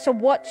you guys to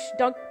watch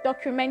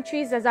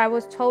documentaries, as I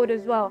was told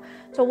as well,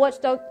 to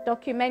watch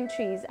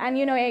documentaries. And,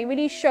 it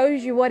really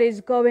shows you what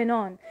is going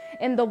on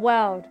in the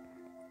world.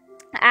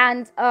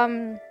 And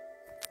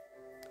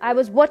I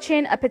was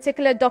watching a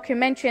particular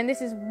documentary, and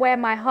this is where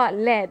my heart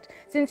led.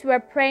 Since we were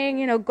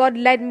praying, God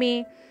led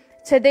me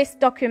to this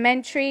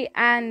documentary.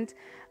 And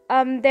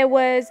there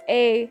was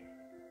a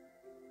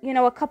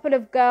couple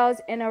of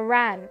girls in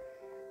Iran.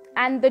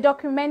 And the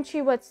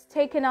documentary was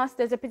taking us,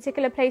 there's a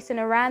particular place in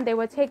Iran,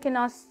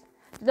 the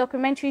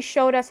documentary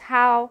showed us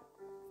how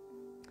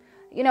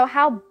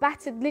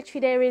battered,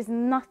 literally there is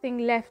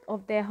nothing left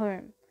of their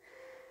home.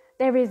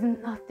 There is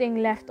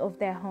nothing left of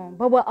their home.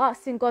 But we're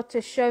asking God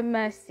to show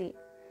mercy.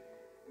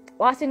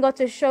 We're asking God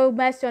to show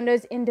mercy on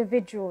those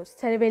individuals,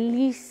 to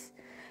release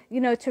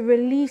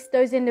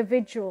those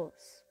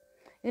individuals,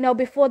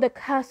 before the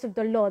curse of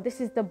the Lord.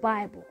 This is the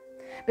Bible.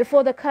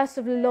 Before the curse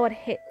of the Lord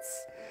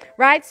hits,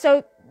 right?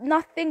 So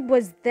nothing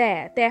was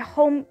there. Their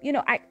home,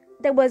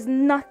 there was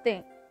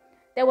nothing.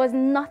 There was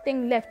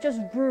nothing left, just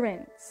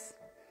ruins.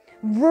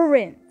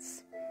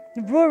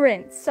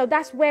 So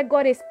that's where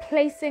God is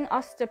placing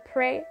us to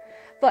pray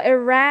for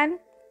Iran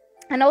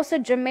and also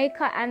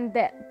Jamaica and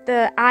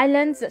the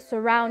islands that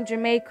surround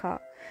Jamaica.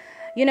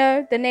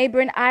 The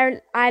neighboring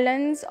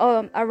islands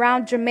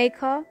around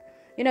Jamaica.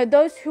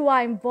 Those who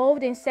are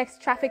involved in sex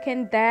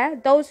trafficking there,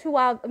 those who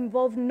are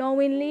involved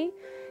knowingly.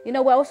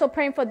 We're also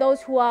praying for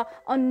those who are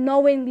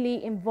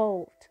unknowingly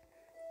involved.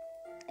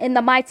 In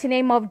the mighty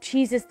name of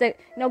Jesus, that,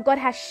 God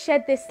has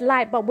shed this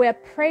light, but we're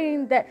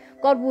praying that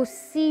God will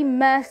see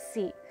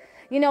mercy.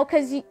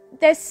 Because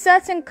there's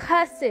certain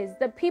curses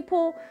that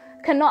people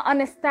cannot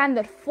understand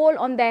that fall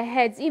on their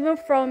heads, even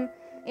from,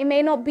 it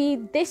may not be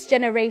this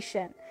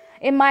generation.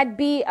 It might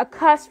be a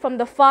curse from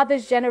the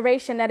father's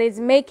generation that is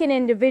making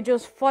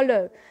individuals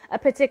follow a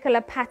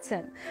particular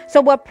pattern. So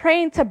we're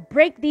praying to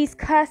break these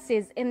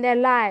curses in their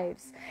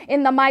lives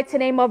in the mighty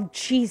name of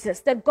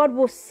Jesus, that God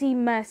will see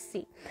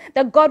mercy,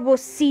 that God will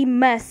see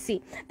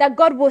mercy, that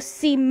God will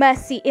see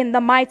mercy in the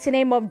mighty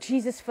name of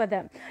Jesus for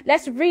them.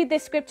 Let's read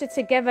this scripture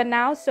together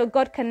now, so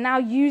God can now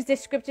use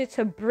this scripture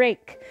to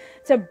break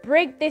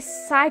this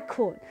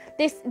cycle,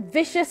 this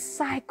vicious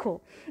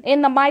cycle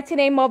in the mighty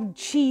name of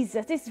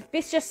Jesus, this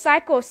vicious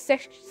cycle of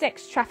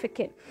sex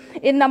trafficking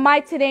in the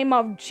mighty name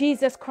of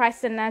Jesus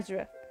Christ of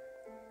Nazareth.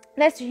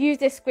 Let's use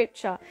this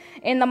scripture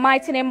in the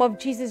mighty name of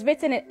Jesus,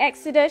 written in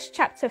Exodus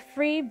chapter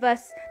 3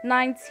 verse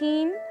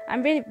 19.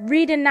 I'm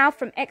reading now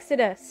from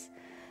Exodus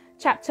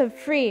chapter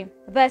 3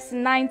 verse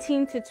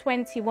 19 to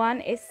 21.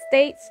 It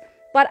states,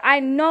 "But I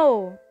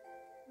know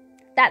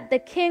that the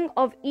king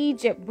of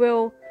Egypt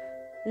will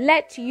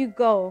not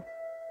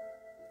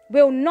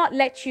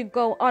let you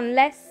go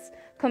unless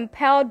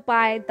compelled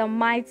by the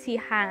mighty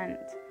hand.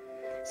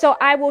 So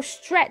I will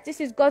stretch," this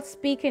is God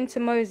speaking to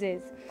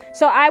Moses,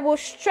 "so I will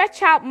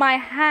stretch out my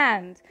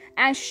hand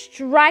and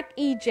strike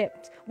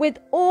Egypt with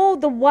all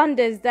the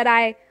wonders that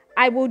I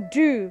will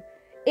do.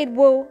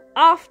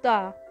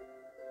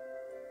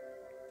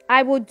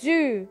 I will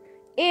do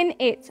in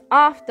it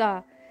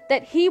after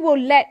that he will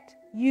let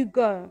you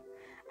go.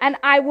 And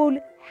I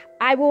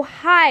will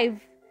have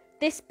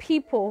this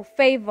people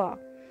favor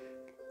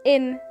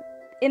in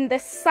the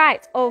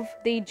sight of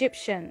the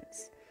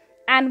Egyptians.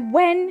 And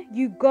when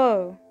you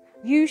go,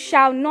 you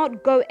shall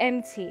not go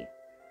empty."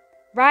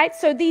 Right?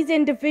 So these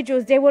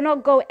individuals, they will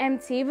not go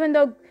empty, even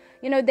though,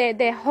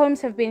 their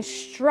homes have been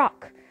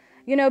struck,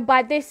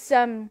 by this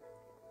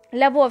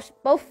level of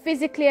both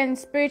physically and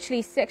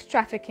spiritually sex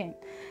trafficking.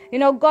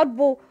 God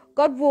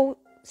will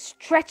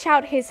stretch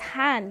out his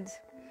hand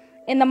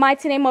in the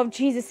mighty name of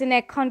Jesus in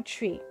their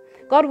country.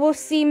 God will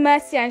see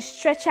mercy and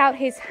stretch out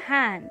his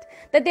hand,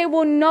 that they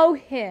will know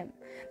him.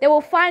 They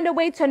will find a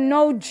way to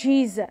know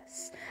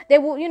Jesus. They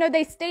will,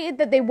 they stated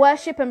that they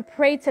worship and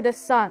pray to the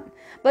Son.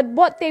 But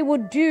what they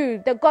would do,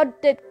 that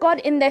God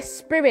in their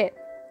spirit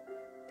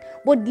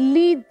would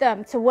lead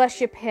them to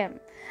worship him.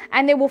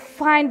 And they will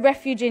find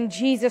refuge in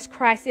Jesus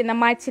Christ in the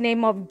mighty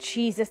name of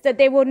Jesus. That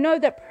they will know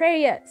that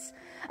prayers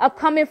are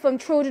coming from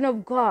children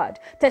of God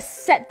to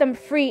set them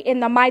free in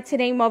the mighty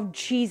name of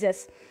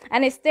Jesus.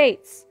 And it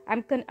states,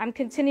 I'm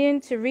continuing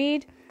to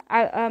read,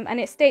 and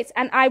it states,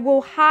 "And I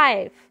will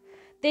have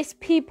this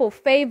people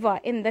favor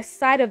in the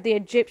sight of the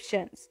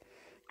Egyptians.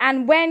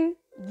 And when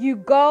you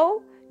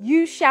go,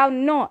 you shall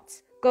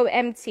not go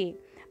empty,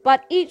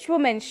 but each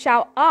woman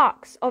shall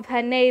ask of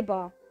her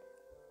neighbor,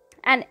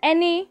 and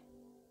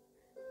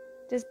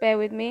just bear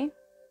with me,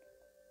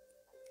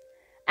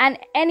 and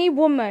any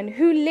woman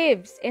who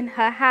lives in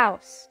her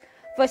house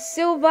for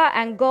silver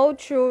and gold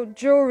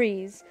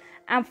jewelries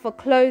and for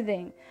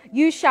clothing,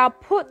 you shall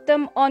put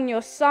them on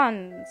your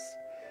sons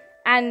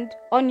and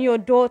on your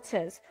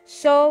daughters,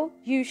 so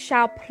you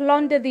shall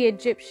plunder the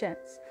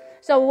Egyptians."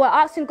 So we're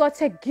asking God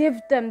to give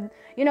them,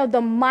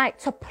 the might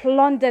to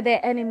plunder their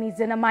enemies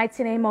in the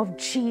mighty name of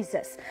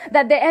Jesus.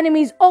 That their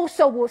enemies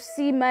also will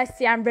see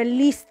mercy and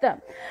release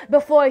them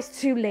before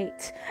it's too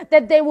late.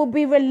 That they will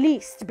be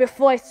released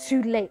before it's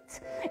too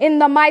late. In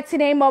the mighty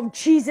name of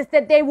Jesus,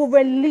 that they will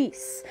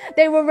release.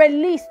 They will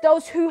release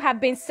those who have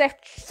been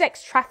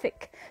sex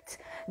trafficked.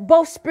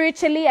 Both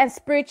physically and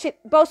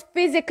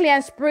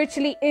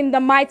spiritually, in the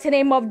mighty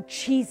name of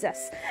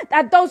Jesus.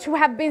 That those who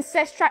have been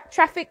sex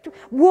trafficked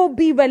will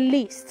be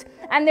released,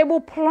 and they will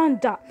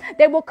plunder.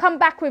 They will come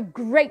back with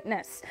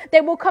greatness.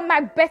 They will come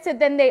back better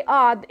than they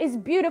are. It's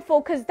beautiful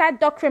because that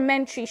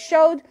documentary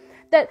showed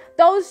that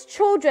those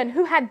children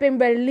who had been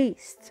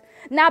released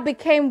now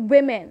became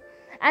women,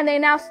 and they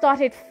now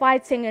started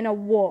fighting in a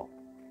war.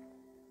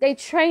 They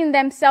trained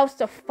themselves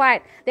to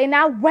fight. They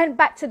now went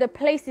back to the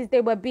places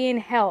they were being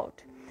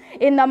held.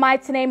 In the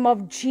mighty name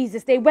of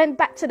Jesus, they went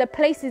back to the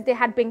places they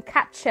had been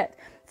captured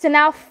to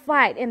now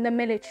fight in the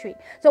military.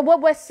 So what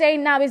we're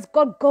saying now is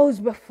God goes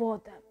before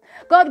them.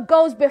 God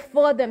goes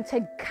before them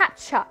to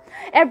capture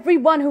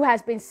everyone who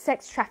has been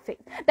sex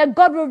trafficked. That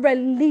God will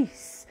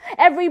release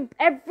every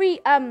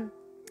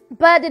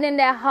burden in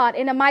their heart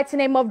in the mighty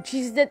name of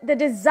Jesus. The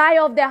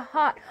desire of their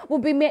heart will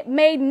be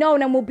made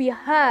known and will be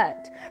heard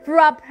through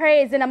our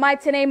prayers in the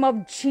mighty name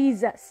of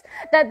Jesus.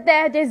 That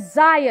their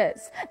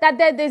desires in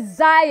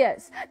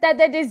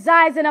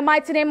the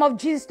mighty name of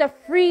Jesus to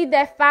free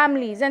their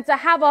families and to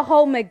have a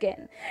home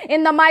again.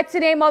 In the mighty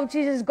name of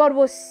Jesus, God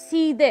will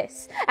see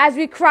this as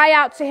we cry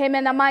out to him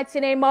in the mighty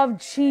name of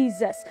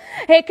Jesus.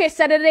 We're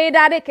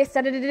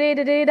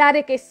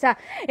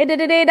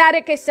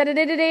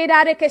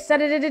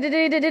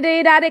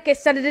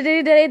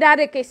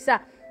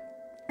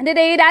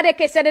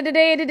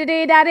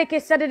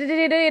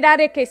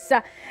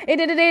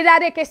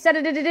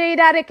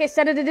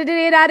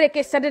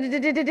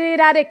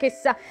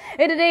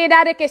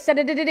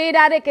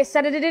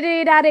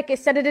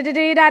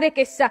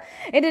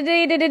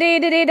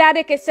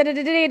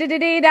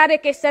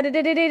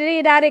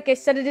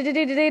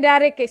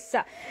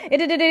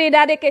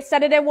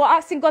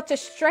asking God to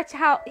stretch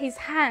out his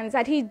hands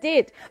that he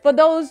did for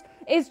those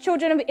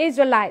children of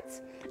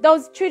Israelites,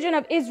 those children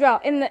of Israel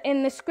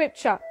in the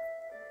scripture,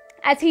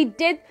 as he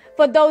did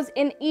for those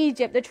in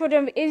Egypt, the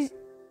children of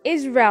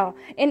Israel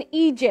in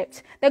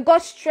Egypt, that God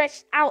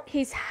stretched out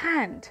his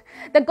hand.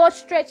 That God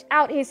stretched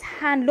out his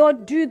hand.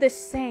 Lord, do the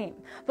same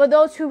for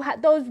those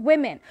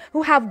women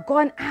who have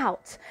gone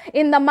out.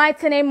 In the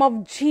mighty name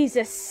of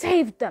Jesus,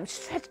 save them.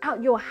 Stretch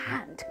out your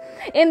hand.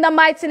 In the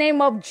mighty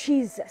name of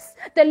Jesus,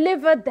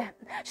 deliver them.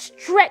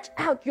 Stretch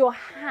out your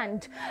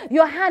hand.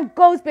 Your hand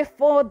goes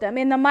before them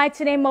in the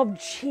mighty name of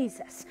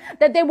Jesus.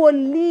 That they will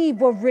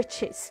leave with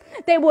riches.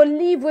 They will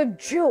leave with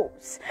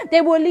jewels.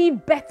 They will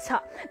leave better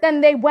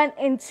than they went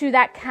into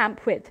that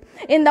camp with.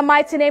 In the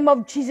mighty name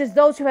of Jesus,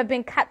 those who have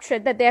been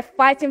captured, that they're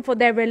fighting for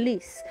their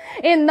release.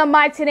 In the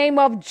mighty name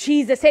of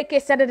Jesus. Lord,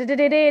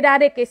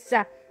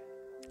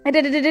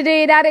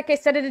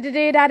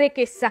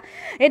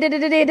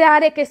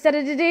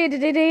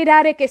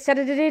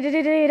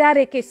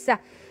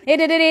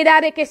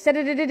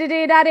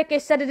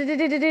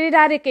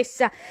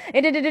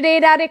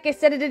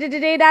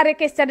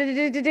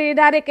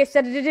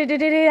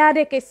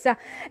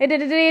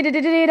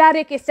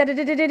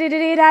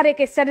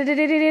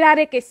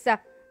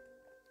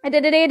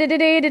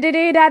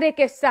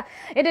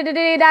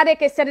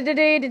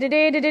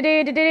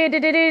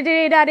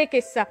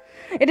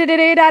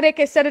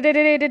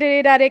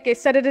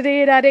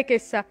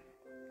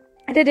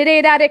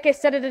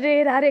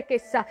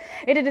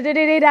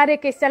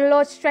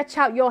 stretch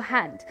out your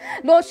hand.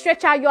 Lord,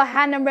 stretch out your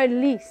hand and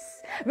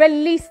release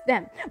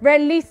them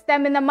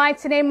in the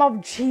mighty name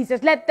of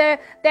Jesus. Let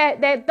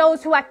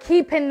those who are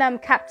keeping them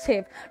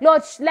captive,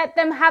 Lord, let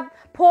them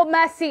pour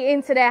mercy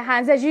into their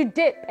hands as you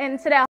did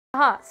into their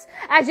hearts,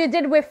 as you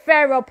did with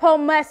Pharaoh. Pour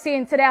mercy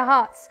into their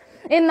hearts.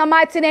 In the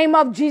mighty name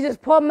of Jesus,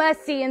 pour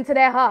mercy into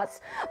their hearts.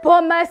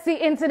 Pour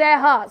mercy into their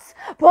hearts.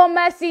 Pour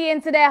mercy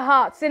into their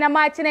hearts. In the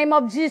mighty name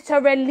of Jesus, to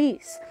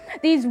release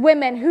these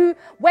women who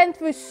went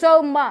through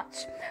so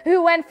much. They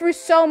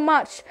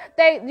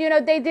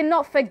did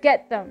not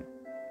forget them.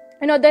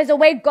 There's a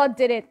way God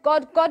did it.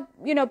 God, put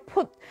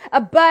a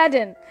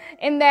burden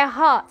in their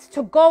hearts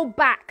to go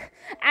back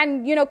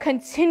and,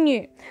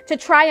 continue to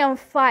try and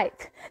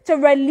fight, to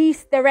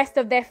release the rest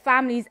of their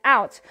families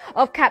out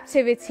of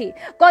captivity.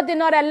 God did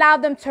not allow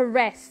them to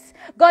rest.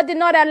 God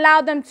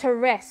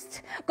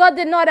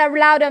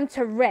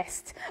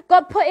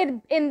put it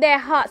in their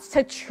hearts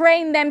to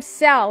train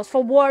themselves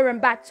for war and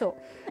battle.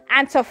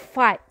 And to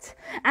fight.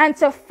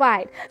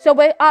 So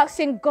we're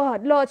asking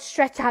God, Lord,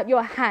 stretch out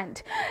your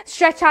hand.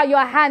 Stretch out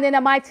your hand in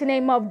the mighty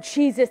name of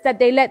Jesus, that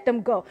they let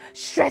them go.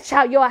 Stretch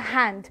out your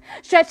hand.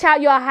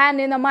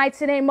 In the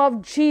mighty name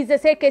of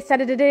Jesus.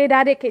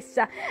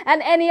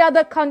 And any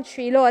other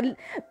country, Lord,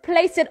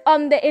 place it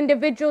on the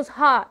individual's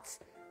hearts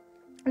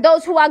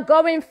those who are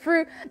going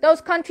through those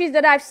countries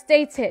that I've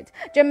stated,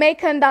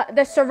 Jamaica and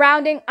the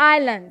surrounding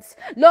islands.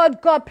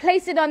 Lord God,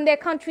 place it on their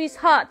country's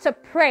heart to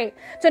pray,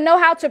 to know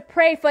how to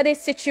pray for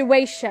this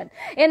situation.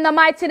 In the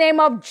mighty name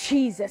of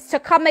Jesus, to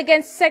come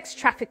against sex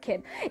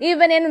trafficking.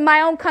 Even in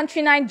my own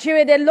country,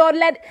 Nigeria, the Lord,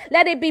 let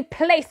it be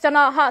placed on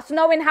our hearts,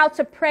 knowing how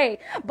to pray,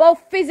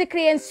 both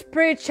physically and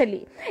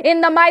spiritually.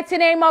 In the mighty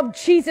name of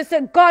Jesus,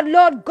 God,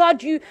 Lord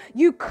God, you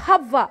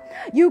cover,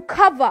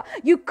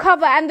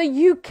 and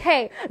the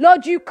UK,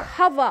 Lord, you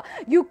cover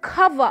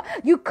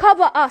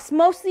us,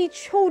 mostly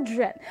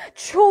children,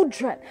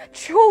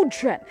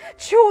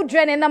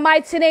 in the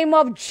mighty name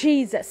of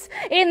Jesus,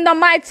 in the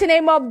mighty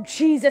name of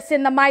Jesus,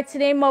 in the mighty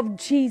name of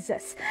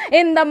Jesus,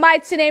 in the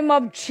mighty name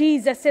of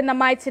Jesus, in the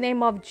mighty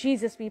name of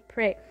Jesus, we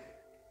pray.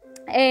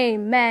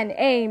 Amen,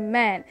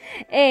 amen,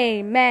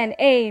 amen,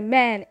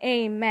 amen,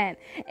 amen,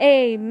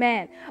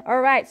 amen.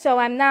 All right, so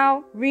I'm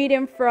now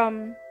reading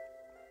from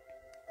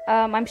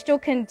I'm still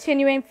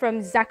continuing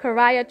from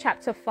Zechariah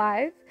chapter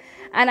 5,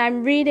 and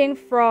I'm reading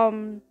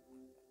from,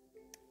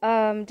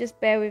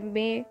 just bear with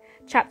me,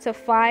 chapter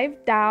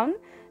 5 down.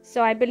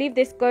 So I believe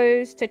this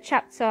goes to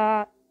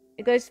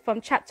it goes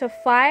from chapter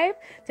 5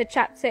 to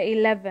chapter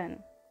 11,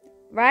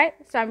 right?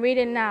 So I'm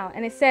reading now,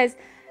 and it says,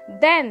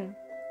 then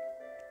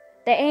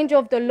the angel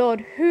of the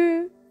Lord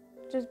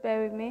just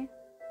bear with me.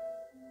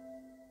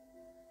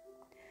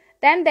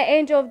 Then the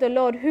angel of the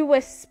Lord who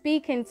was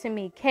speaking to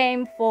me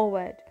came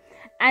forward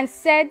and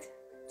said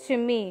to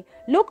me,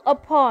 look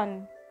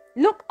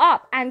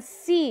up and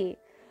see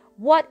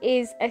what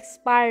is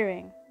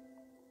expiring.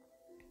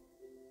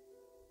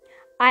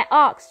 I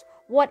asked,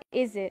 what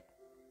is it?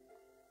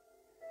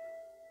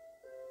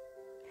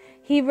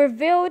 He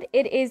revealed,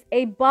 it is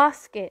a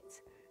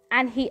basket,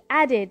 and he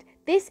added,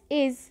 this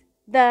is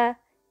the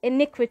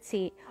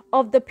iniquity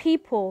of the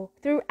people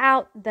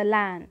throughout the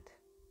land.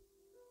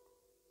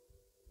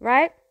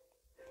 Right?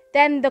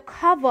 Then the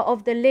cover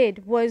of the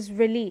lid was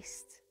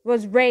raised,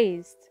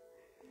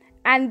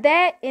 and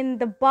there in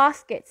the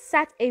basket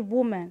sat a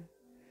woman.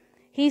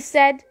 He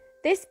said,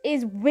 this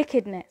is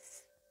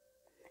wickedness.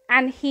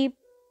 And he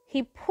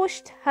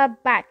pushed her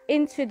back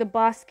into the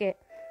basket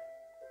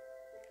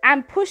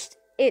and pushed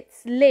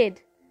its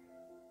lid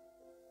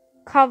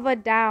cover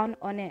down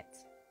on it.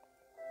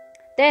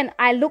 Then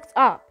I looked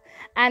up,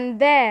 and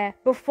there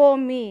before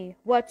me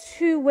were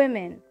two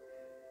women,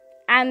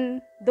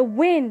 and the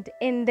wind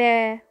in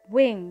their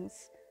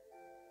wings.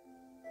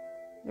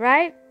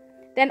 Right?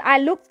 Then I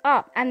looked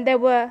up, and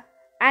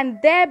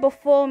there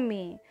before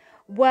me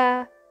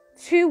were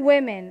two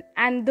women,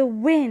 and the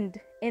wind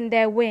in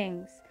their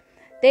wings.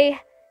 They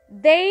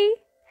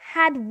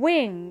had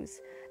wings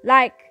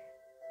like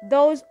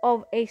those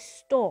of a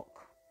stork,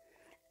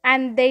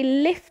 and they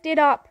lifted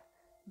up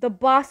the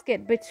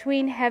basket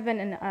between heaven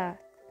and earth.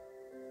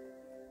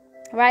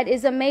 Right?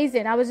 It's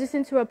amazing. I was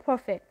listening to a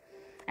prophet,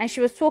 and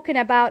she was talking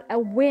about a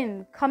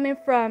wind coming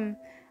from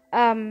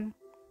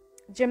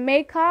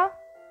Jamaica,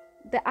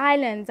 the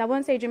islands. I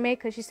won't say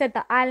Jamaica. She said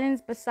the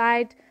islands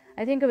beside,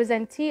 I think it was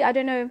NT. I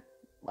don't know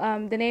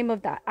the name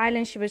of the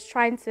island she was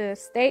trying to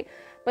state,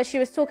 but she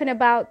was talking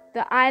about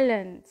the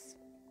islands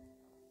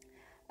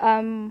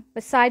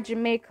beside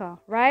Jamaica,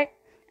 right?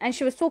 And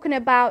she was talking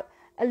about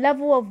a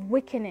level of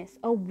wickedness,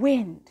 a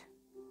wind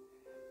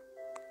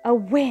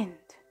of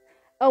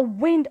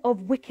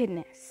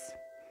wickedness,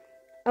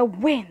 a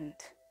wind.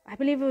 I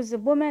believe it was a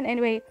woman.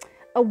 Anyway,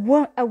 a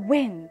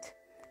wind.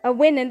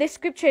 And this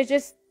scripture is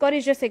just, God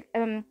is just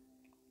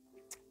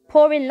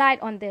pouring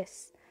light on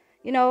this,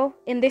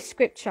 in this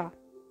scripture.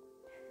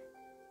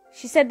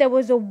 She said there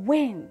was a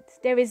wind.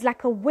 There is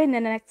like a wind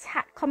and an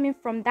attack coming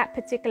from that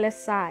particular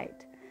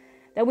side,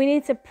 that we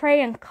need to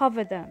pray and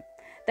cover them,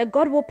 that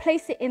God will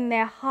place it in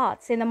their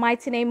hearts in the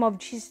mighty name of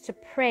Jesus to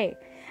pray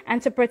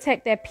and to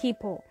protect their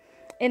people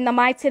in the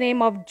mighty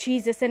name of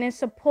Jesus. And in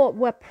support,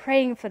 we're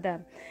praying for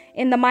them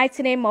in the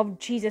mighty name of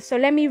Jesus. So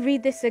let me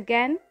read this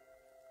again,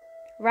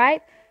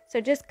 right? So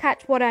just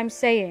catch what I'm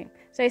saying.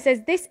 So it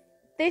says this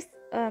just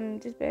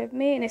bear with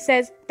me. And it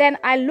says, then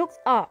I looked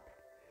up,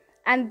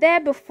 and there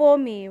before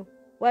me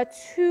were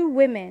two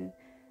women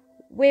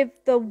with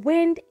the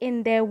wind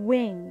in their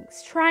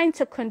wings, trying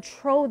to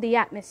control the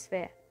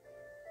atmosphere.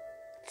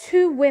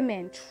 Two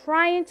women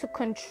trying to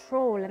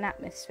control an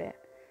atmosphere.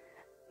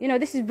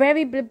 This is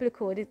very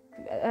biblical.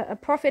 A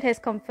prophet has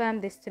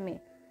confirmed this to me.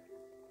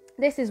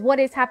 This is what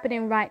is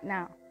happening right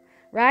now,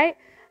 right?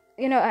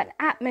 An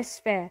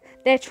atmosphere.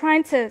 They're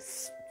trying to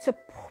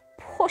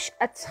push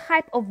a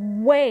type of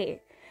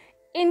way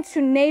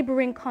into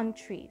neighboring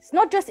countries,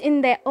 not just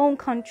in their own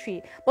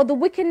country, but the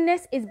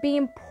wickedness is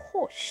being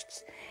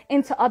pushed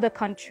into other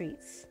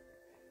countries.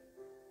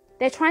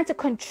 They're trying to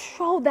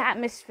control the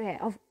atmosphere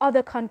of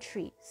other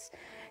countries.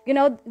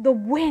 The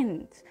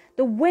wind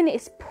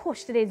is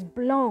pushed, it is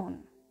blown,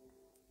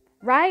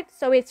 right?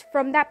 So it's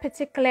from that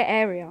particular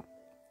area,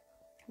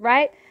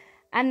 right?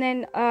 And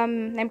then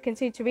let me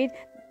continue to read.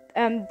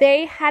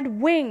 They had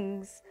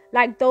wings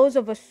like those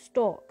of a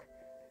stork,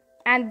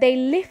 and they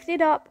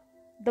lifted up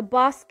the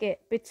basket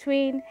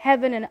between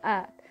heaven and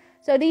earth.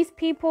 So these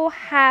people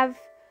have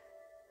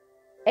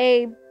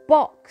a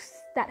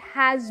box that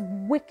has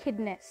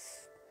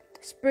wickedness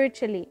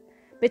spiritually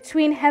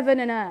between heaven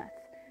and earth,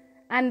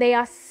 and they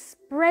are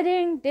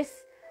spreading this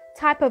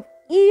type of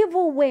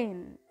evil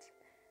wind.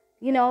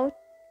 You know,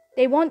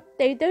 they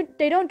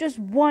don't just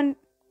want,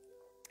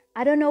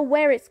 I don't know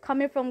where it's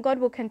coming from. God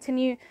will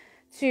continue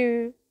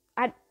to,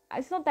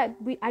 it's not that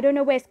I don't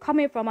know where it's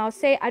coming from. I'll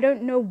say I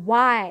don't know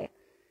why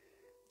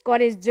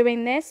God is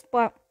doing this,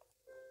 but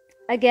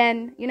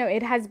again, you know,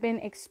 it has been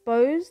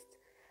exposed,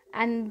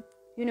 and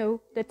you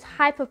know, the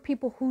type of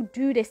people who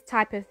do this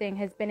type of thing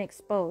has been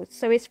exposed.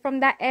 So it's from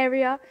that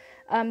area.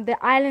 The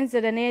islands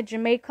that are near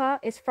Jamaica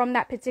is from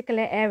that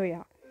particular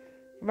area,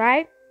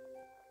 right?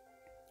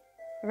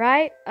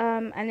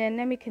 And then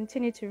let me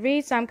continue to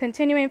read. So I'm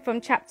continuing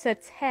from chapter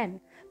 10,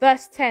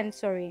 verse 10,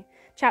 sorry.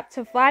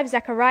 Chapter 5,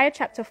 Zechariah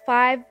chapter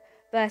 5,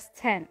 verse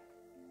 10.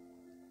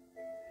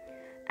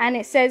 And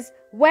it says,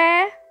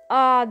 "Where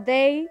are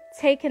they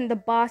taking the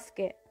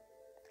basket?"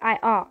 I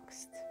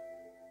asked,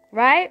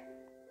 right?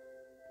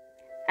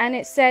 And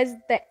it says,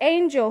 "The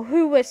angel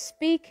who was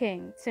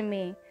speaking to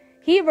me,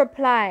 he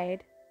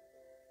replied,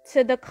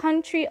 to the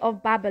country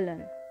of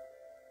Babylon."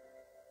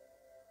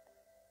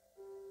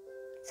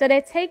 So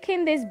they're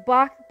taking this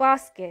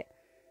basket,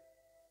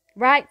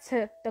 right,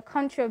 to the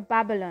country of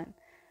Babylon.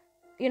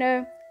 You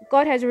know,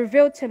 God has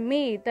revealed to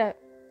me that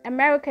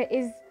America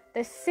is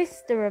the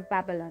sister of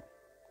Babylon.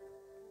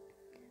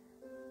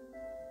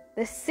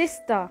 The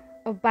sister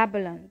of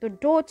Babylon, the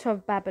daughter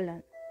of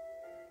Babylon.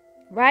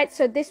 Right?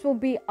 So this will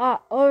be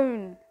our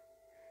own.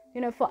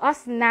 You know, for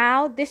us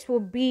now, this will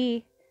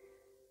be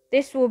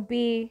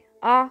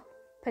our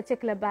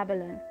particular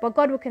Babylon. But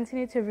God will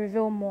continue to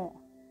reveal more.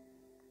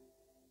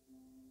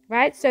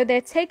 Right? So they're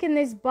taking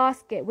this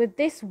basket with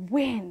this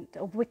wind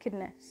of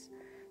wickedness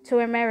to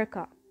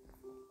America.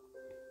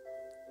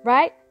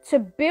 Right? To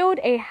build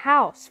a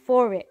house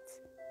for it.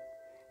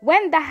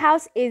 When the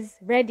house is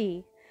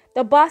ready,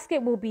 the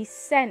basket will be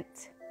set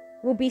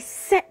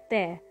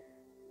there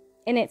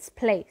in its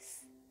place.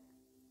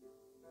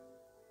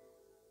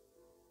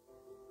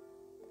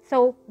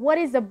 So what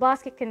is the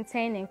basket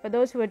containing? For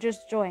those who are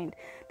just joined,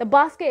 the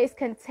basket is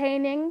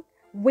containing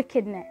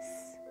wickedness.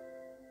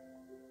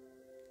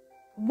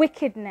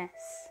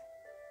 Wickedness.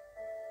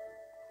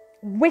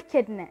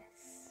 Wickedness.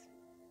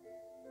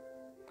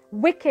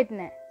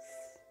 Wickedness.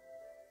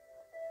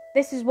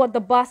 This is what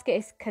the basket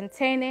is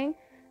containing.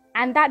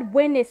 And that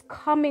wind is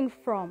coming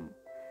from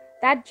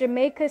that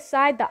Jamaica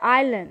side, the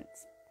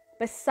islands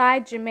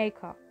beside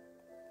Jamaica.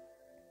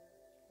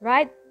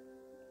 Right?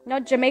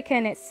 Not Jamaica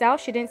in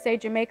itself. She didn't say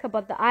Jamaica,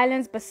 but the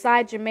islands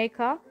beside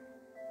Jamaica.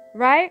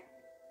 Right?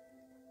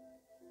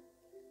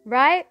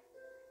 Right?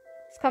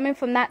 It's coming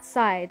from that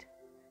side.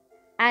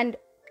 And,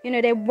 you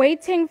know, they're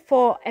waiting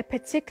for a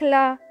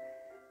particular,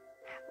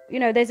 you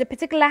know, there's a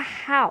particular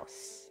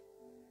house.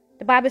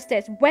 The Bible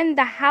says, when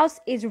the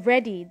house is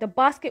ready, the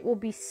basket will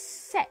be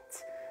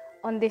set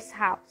on this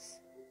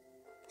house.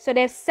 So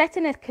they're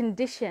setting a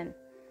condition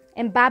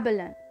in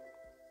Babylon,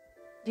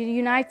 the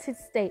United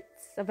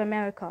States of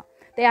America.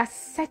 They are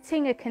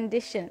setting a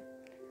condition.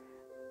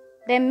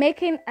 They're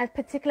making a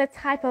particular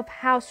type of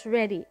house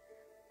ready.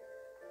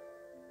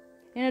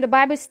 You know, the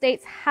Bible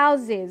states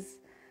houses,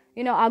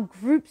 you know, are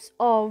groups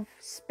of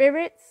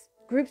spirits,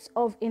 groups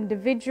of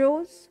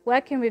individuals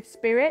working with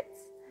spirits.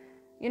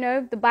 You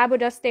know, the Bible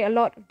does state a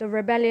lot, the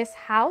rebellious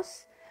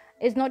house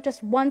is not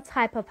just one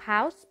type of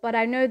house, but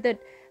I know that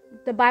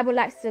the Bible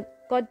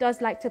God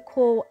does like to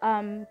call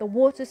the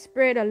water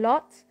spirit a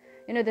lot,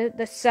 you know,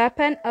 the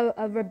serpent,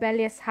 a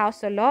rebellious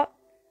house a lot,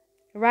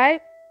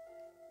 right?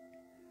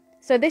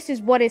 So this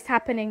is what is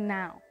happening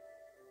now.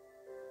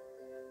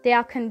 They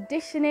are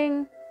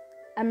conditioning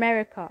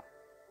America.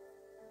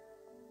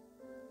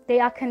 They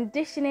are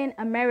conditioning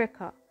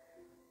America.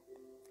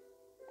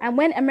 And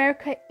when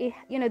America,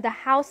 you know, the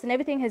house and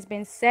everything has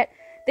been set,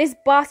 this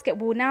basket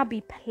will now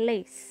be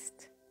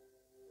placed.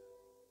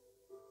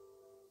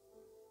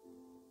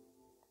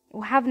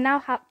 Will have now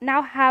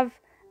have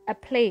a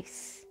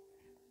place.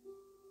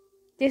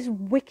 This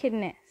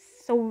wickedness.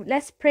 So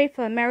let's pray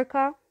for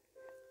America.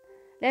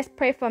 Let's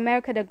pray for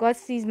America that God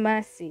sees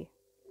mercy.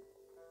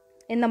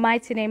 In the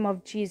mighty name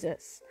of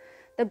Jesus.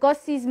 That God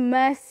sees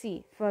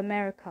mercy for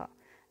America.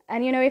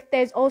 And you know, if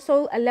there's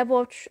also a level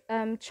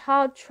of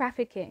child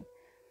trafficking,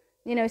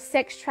 you know,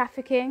 sex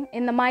trafficking,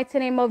 in the mighty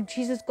name of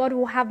Jesus, God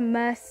will have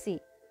mercy.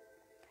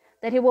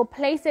 That He will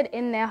place it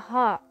in their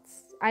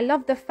hearts. I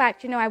love the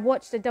fact, you know, I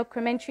watched the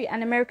documentary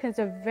and Americans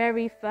are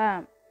very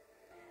firm.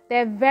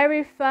 They're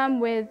very firm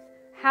with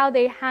how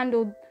they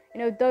handle,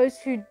 you know, those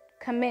who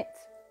commit,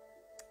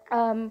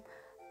 I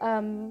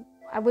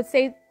would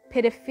say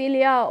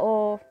pedophilia,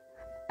 or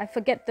I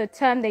forget the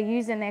term they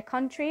use in their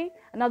country.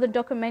 Another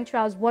documentary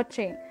I was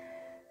watching.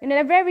 You know,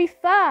 they're very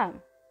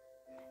firm.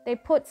 They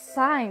put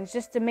signs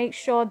just to make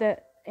sure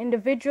that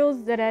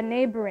individuals that are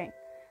neighboring,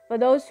 for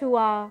those who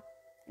are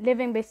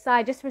living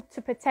beside, just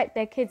to protect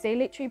their kids, they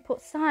literally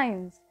put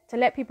signs to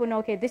let people know,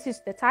 okay, this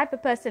is the type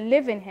of person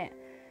living here.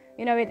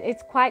 You know,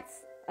 it's quite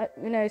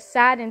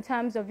sad in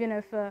terms of,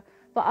 for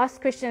us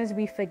Christians,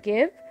 we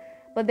forgive.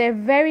 But they're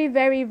very,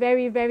 very,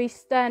 very, very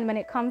stern when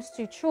it comes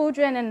to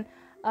children and,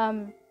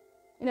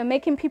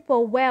 making people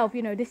aware of,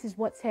 this is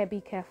what's here,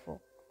 be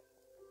careful.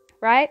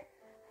 Right?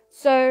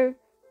 So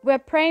we're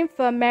praying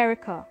for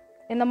America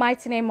in the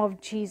mighty name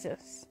of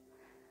Jesus.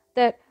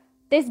 That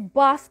this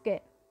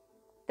basket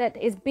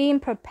that is being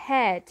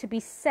prepared to be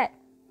set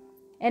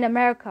in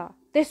America,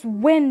 this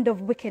wind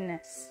of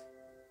wickedness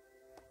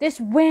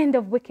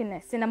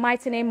in the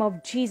mighty name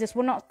of Jesus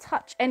will not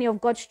touch any of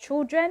God's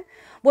children,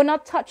 will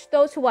not touch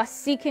those who are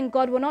seeking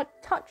God, will not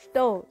touch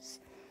those,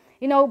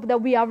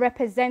 that we are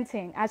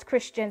representing as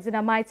Christians in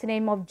the mighty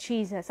name of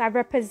Jesus. I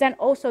represent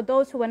also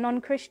those who are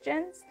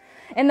non-Christians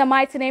in the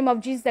mighty name of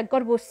Jesus, that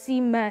God will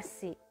see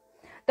mercy.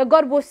 That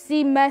God will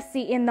see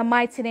mercy in the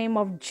mighty name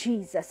of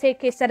Jesus. Lord,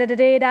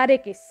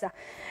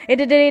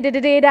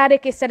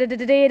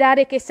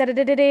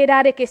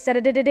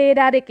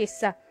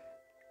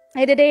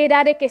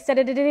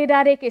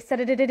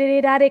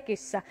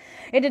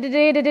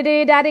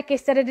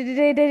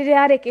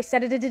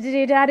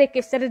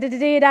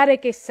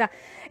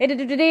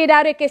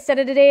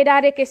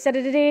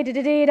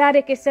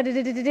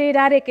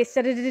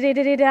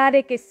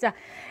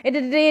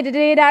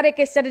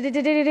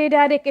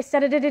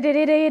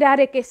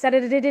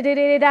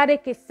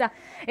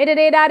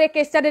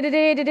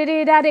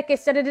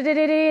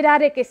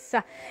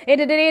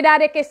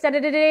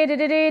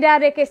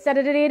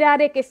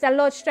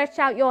 stretch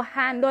out your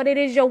hand. Lord, it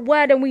is your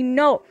word and we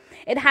know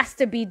it has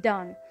to be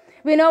done.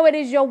 We know it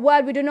is your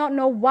word. We do not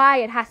know why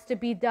it has to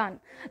be done.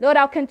 Lord,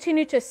 I'll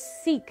continue to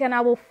seek and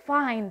I will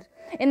find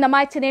in the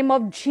mighty name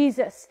of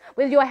Jesus,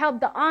 with your help,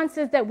 the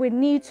answers that we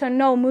need to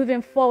know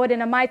moving forward in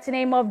the mighty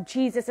name of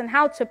Jesus, and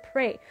how to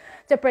pray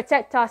to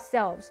protect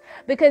ourselves.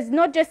 Because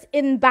not just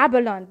in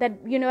Babylon that,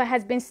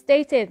 has been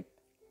stated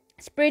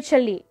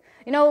spiritually,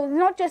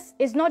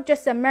 it's not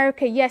just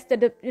America, yes,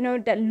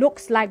 that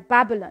looks like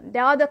Babylon.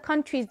 There are other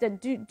countries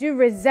that do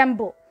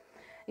resemble,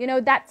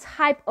 that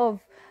type of,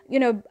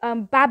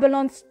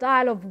 Babylon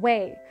style of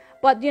way.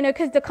 But,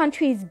 because the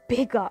country is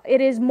bigger,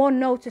 it is more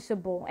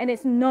noticeable and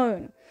it's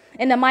known.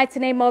 In the mighty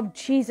name of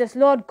Jesus,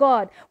 Lord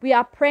God, we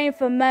are praying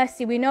for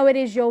mercy. We know it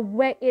is your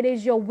way, it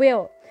is your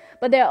will.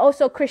 But there are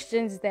also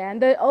Christians there,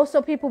 and there are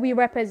also people we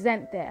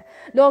represent there.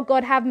 Lord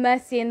God, have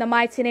mercy in the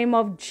mighty name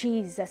of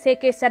Jesus.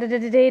 Help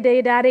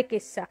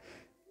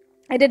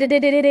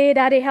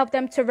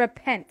them to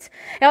repent.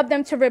 Help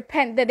them to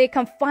repent, that they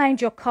can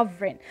find your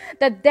covering.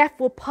 That death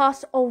will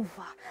pass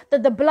over.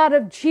 That the blood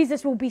of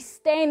Jesus will be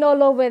stained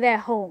all over their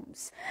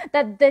homes.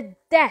 That the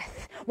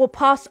death will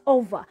pass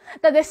over.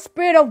 That the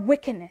spirit of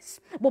wickedness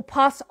will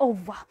pass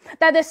over.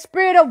 That the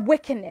spirit of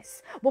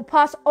wickedness will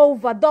pass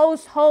over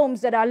those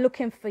homes that are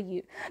looking for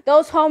you.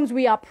 Those homes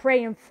we are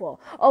praying for.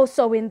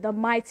 Also in the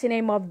mighty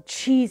name of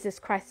Jesus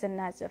Christ of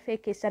Nazareth.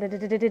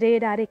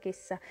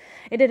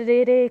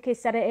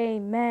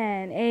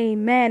 Amen.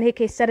 Amen.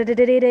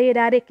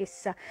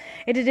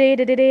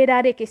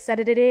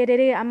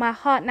 And my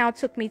heart now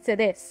took me to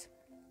this.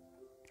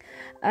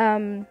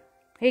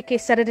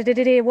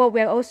 What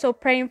we're also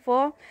praying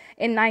for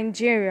in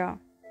Nigeria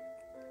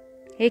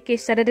is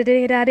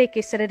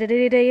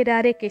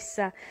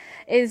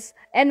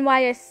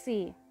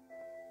NYSC.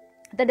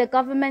 That the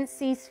government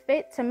sees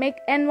fit to make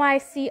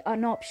NYSC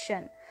an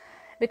option.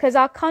 Because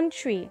our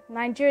country,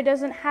 Nigeria,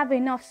 doesn't have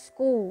enough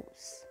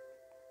schools.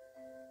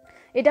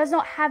 It does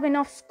not have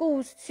enough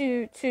schools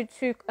to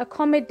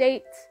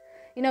accommodate,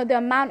 the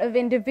amount of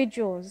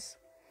individuals.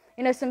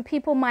 Some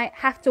people might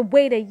have to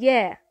wait a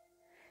year,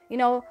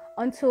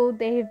 until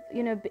they've,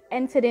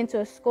 entered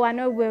into a school. I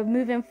know we're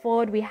moving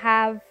forward. We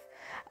have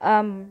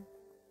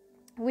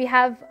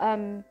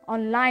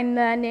online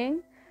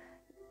learning,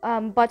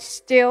 but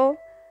still,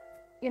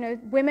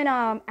 women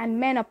and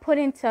men are put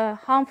into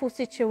harmful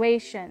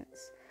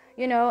situations,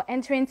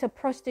 entering into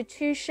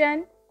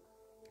prostitution,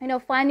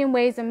 finding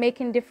ways of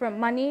making different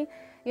money.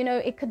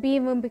 It can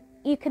even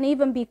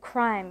be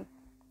crime.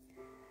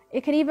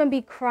 It can even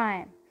be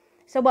crime.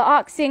 So we're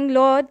asking,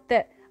 Lord,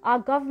 that our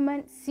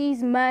government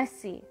sees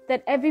mercy,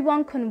 that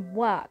everyone can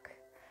work.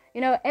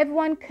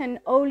 Everyone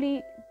can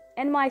only,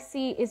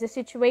 NYC is a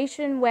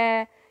situation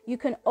where you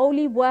can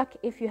only work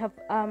if you have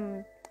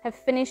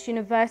finished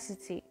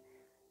university.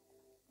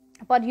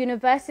 But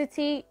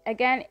university,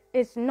 again,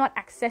 is not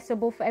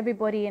accessible for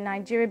everybody in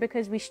Nigeria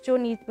because we're still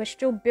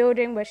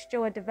building, we're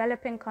still a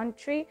developing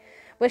country,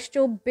 we're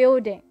still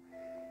building.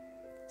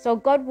 So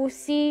God will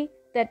see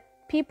that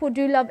people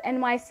do love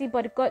NYC,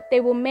 but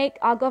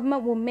our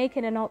government will make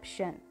it an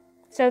option.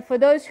 So for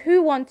those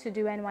who want to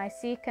do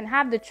NYC can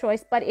have the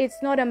choice, but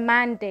it's not a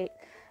mandate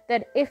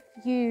that if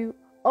you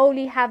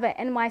only have an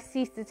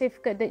NYC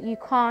certificate that you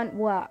can't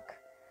work.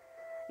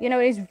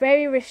 It's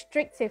very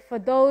restrictive for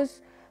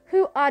those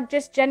who are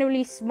just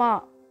generally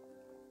smart,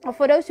 or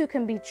for those who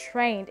can be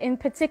trained in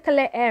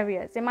particular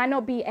areas. It might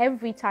not be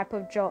every type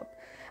of job,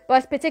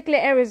 but particular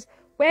areas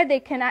where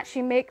they can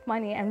actually make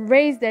money and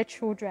raise their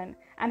children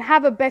and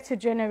have a better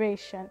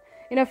generation,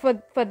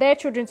 for their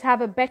children to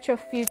have a better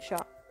future.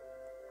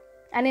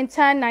 And in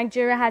turn,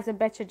 Nigeria has a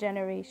better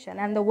generation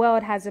and the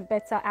world has a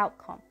better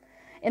outcome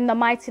in the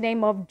mighty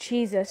name of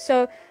Jesus.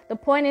 So the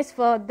point is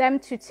for them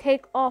to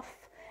take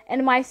off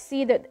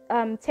NYC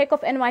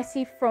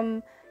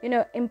from,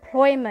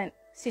 employment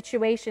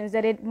situations,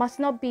 that it must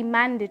not be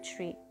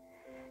mandatory.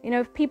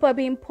 If people are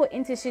being put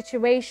into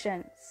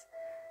situations,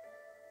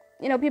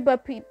 people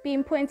are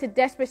being put into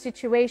desperate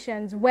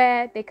situations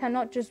where they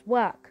cannot just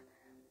work.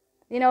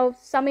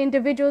 Some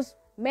individuals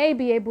may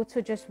be able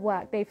to just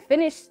work. They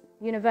finished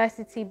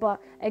university, but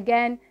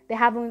again, they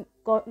haven't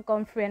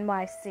gone through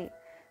NYC.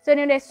 So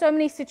there's so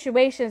many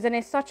situations, and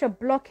it's such a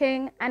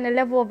blocking and a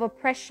level of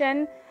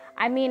oppression.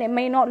 I mean, it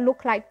may not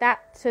look like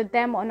that to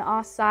them on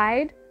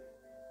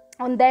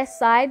their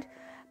side,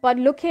 but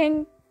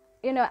looking,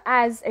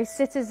 as a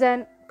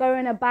citizen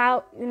going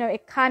about,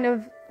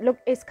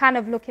 it's kind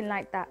of looking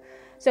like that.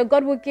 So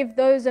God will give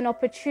those an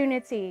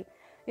opportunity,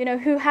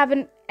 who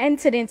haven't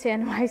entered into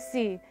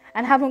NYC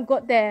and haven't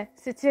got their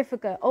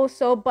certificate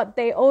but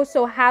they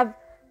also have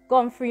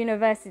gone through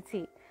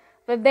university.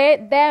 For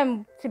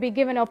them to be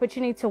given an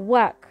opportunity to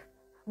work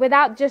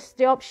without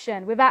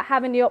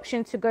having the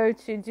option to go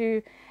to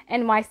do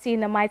NYC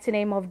in the mighty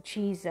name of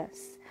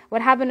Jesus.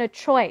 With having a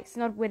choice,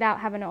 not without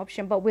having an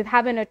option, but with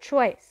having a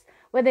choice,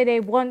 whether they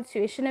want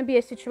to. It shouldn't be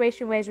a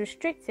situation where it's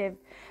restrictive,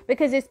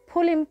 because it's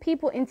pulling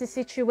people into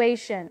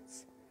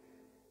situations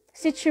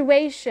that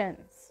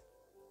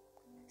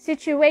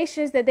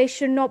they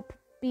should not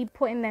be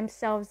putting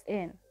themselves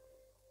in.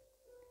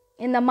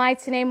 In the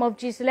mighty name of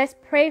Jesus, let's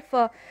pray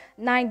for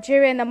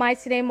Nigeria in the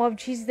mighty name of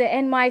Jesus, the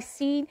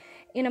NYC,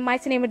 in the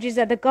mighty name of Jesus,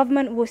 that the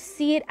government will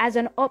see it as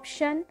an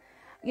option,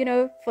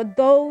 for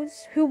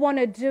those who want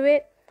to do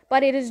it,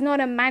 but it is not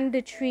a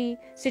mandatory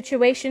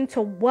situation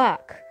to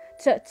work,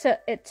 to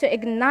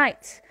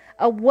ignite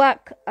a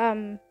work,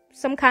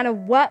 some kind of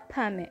work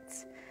permit.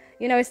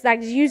 It's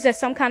like used as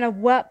some kind of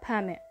work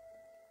permit.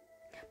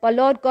 But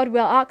Lord God,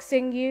 we're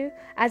asking you,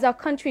 as our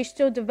country is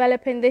still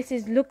developing, this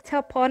is looked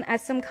upon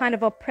as some kind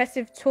of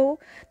oppressive tool,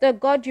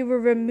 that God, you will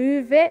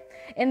remove it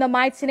in the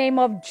mighty name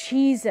of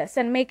Jesus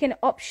and make it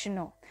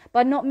optional,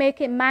 but not make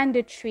it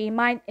mandatory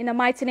in the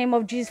mighty name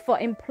of Jesus for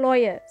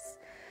employers.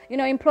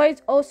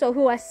 Employers also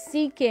who are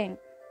seeking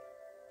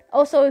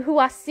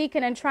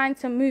and trying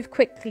to move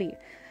quickly.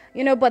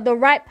 But the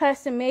right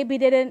person maybe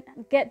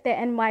didn't get their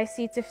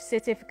NYC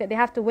certificate. They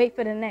have to wait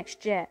for the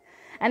next year.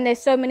 And there's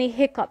so many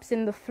hiccups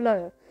in the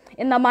flow.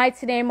 In the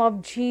mighty name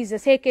of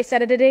Jesus. In the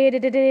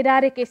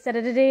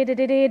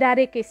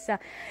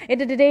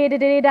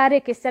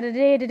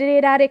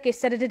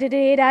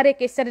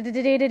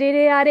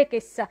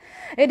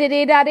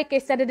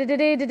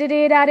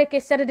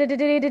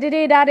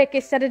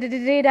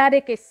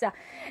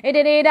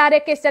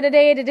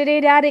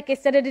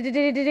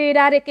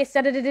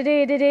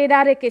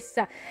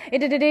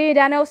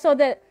and also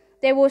that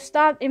they will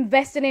start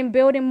investing in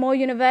building more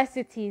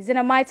universities. In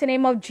the mighty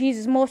name of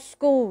Jesus, more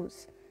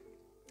schools.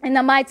 In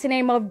the mighty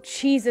name of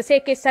Jesus. In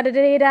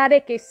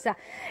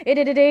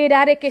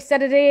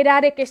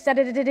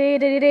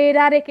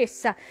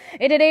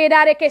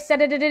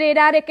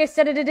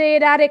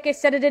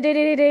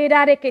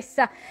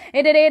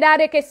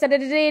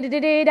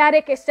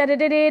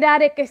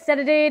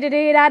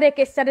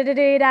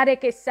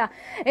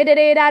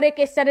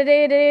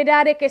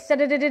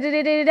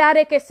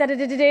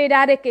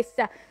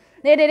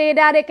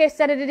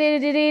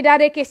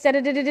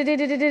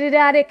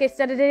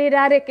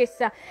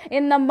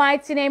the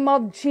mighty name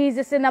of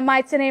Jesus, in the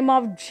mighty name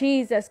of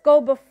Jesus, go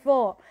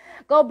before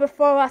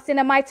us in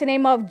the mighty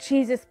name of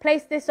Jesus.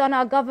 Place this on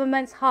our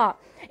government's heart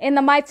in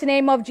the mighty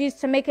name of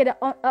Jesus to make it an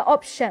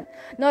option,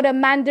 not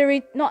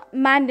mandatory.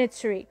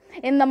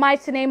 In the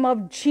mighty name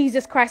of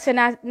Jesus Christ of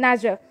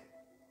Nazareth.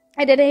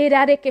 Lord,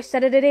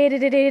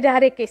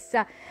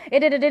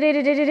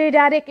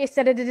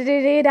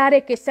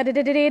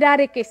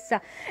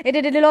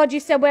 you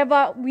said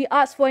wherever we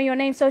ask for in your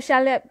name, so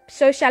shall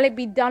it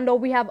be done.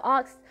 Lord, we have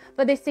asked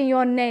for this in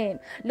your name.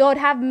 Lord,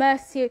 have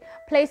mercy.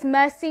 Place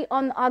mercy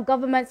on our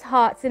government's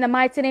hearts in the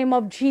mighty name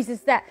of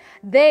Jesus, that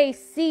they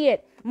see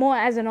it more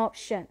as an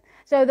option,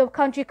 so the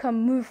country can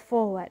move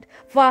forward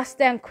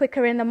faster and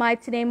quicker in the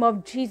mighty name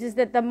of Jesus,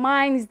 that the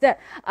minds that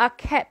are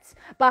kept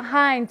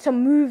behind to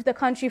move the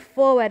country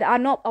forward are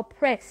not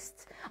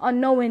oppressed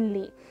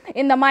unknowingly.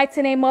 In the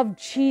mighty name of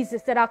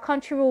Jesus, that our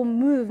country will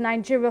move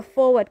Nigeria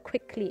forward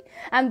quickly.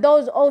 And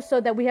those also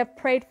that we have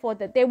prayed for,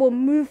 that they will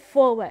move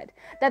forward,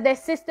 that their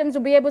systems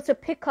will be able to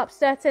pick up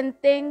certain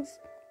things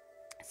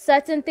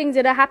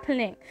that are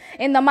happening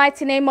in the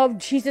mighty name of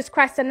Jesus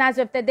Christ of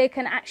Nazareth, that they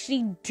can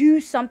actually do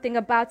something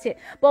about it,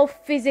 both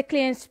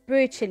physically and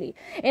spiritually.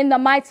 In the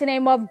mighty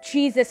name of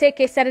Jesus. In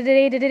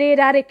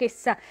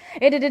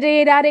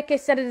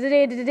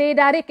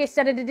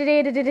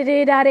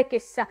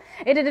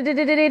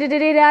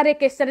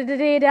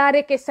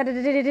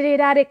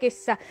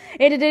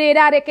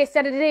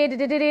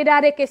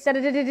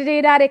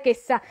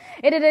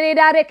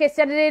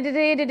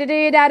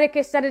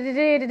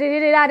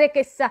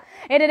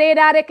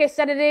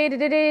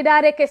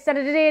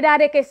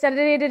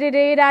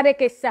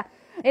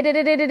In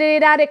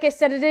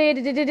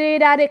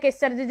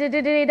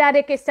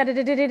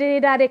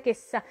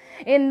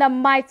the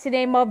mighty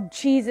name of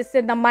Jesus,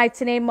 in the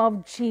mighty name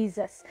of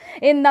Jesus,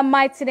 in the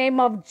mighty name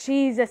of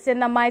Jesus,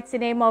 in the mighty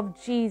name of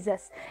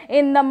Jesus,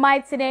 in the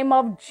mighty name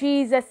of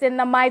Jesus, in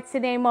the mighty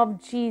name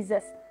of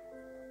Jesus.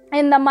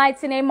 In the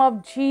mighty name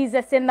of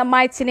Jesus, in the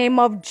mighty name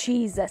of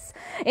Jesus,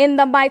 in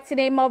the mighty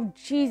name of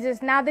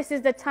Jesus. Now this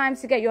is the time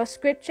to get your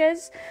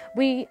scriptures.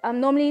 We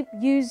normally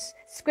use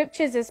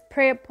scriptures as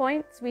prayer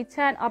points. We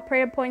turn our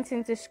prayer points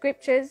into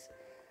scriptures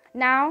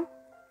now.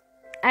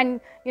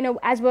 And,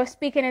 as we're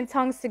speaking in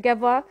tongues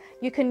together,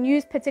 you can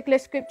use particular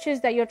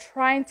scriptures that you're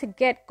trying to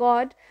get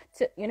God's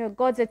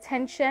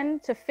attention,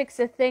 to fix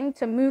a thing,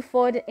 to move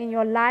forward in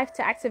your life,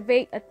 to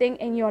activate a thing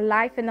in your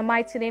life in the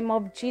mighty name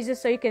of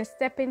Jesus, so you can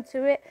step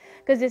into it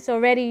because it's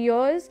already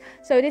yours.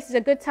 So this is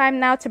a good time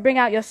now to bring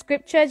out your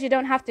scriptures. You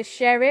don't have to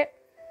share it.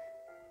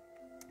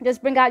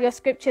 Just bring out your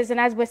scriptures, and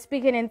as we're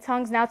speaking in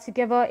tongues now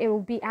together, it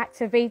will be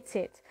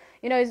activated.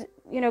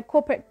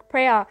 Corporate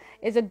prayer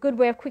is a good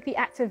way of quickly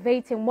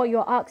activating what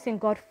you're asking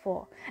God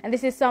for. And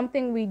this is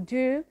something we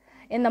do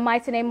in the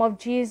mighty name of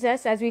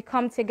Jesus as we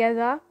come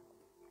together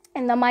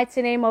in the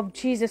mighty name of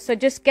Jesus. So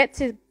just get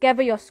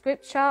together your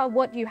scripture,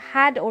 what you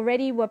had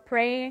already were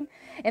praying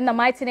in the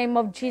mighty name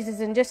of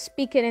Jesus, and just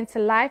speak it into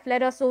life.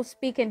 Let us all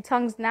speak in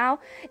tongues now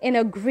in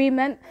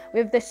agreement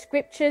with the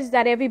scriptures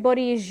that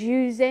everybody is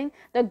using,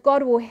 that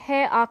God will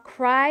hear our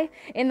cry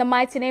in the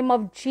mighty name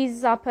of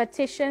Jesus, our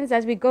petitions,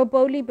 as we go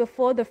boldly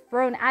before the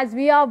throne, as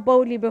we are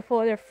boldly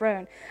before the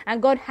throne. And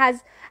God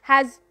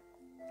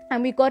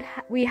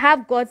we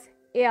have God's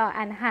ear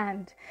and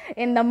hand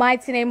in the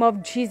mighty name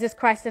of Jesus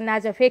Christ of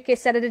Nazareth. Pray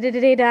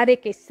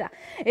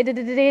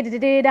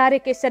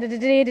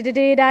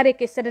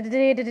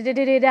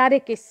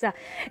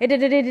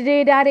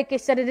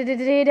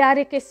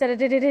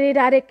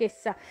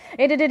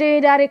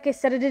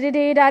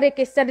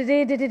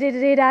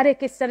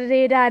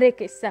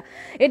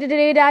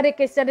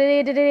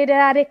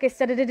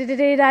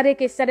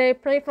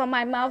for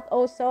my mouth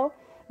also.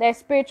 There's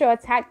spiritual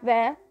attack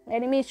there. The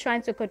enemy is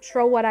trying to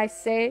control what I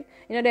say.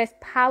 There's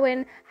power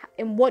in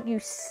what you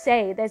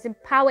say. There's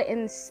power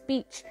in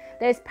speech.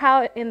 There's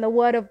power in the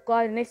word of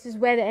God. And this is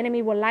where the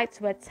enemy will like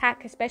to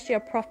attack, especially a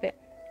prophet.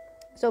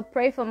 So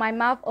pray for my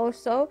mouth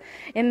also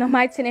in the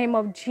mighty name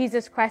of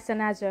Jesus Christ of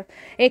Nazareth.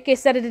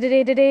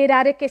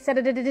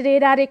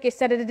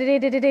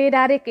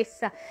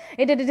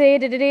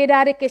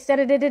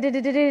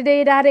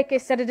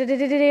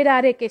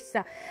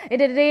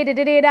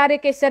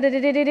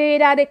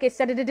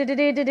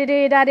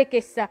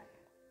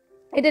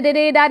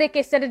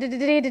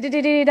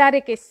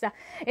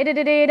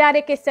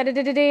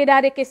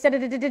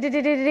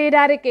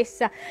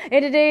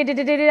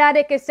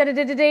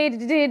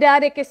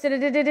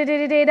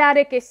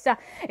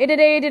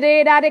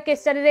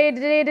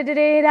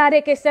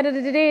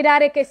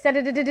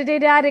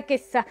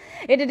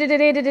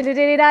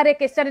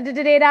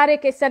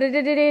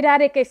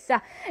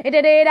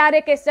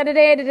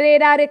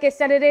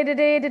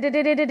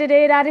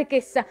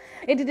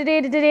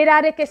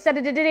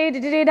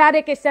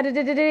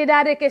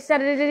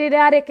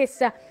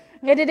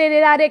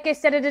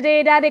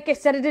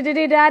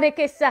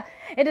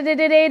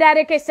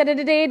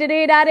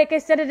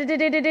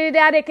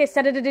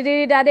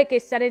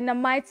 In the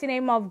mighty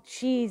name of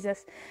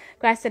Jesus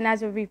Christ of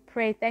Nazareth, we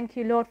pray. Thank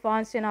you, Lord, for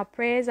answering our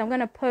prayers. I'm going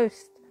to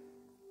post.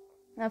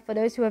 Now, for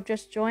those who have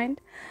just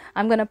joined,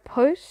 I'm going to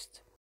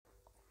post,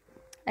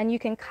 and you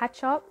can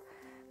catch up,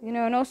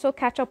 and also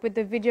catch up with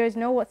the videos,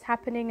 know what's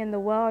happening in the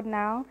world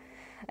now.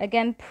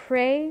 Again,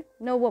 pray,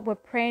 know what we're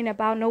praying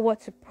about, know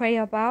what to pray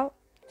about.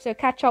 So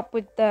catch up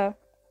with the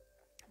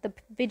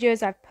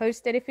videos I've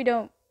posted. If you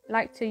don't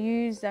like to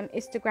use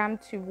Instagram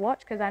to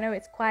watch, because I know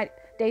it's quite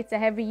data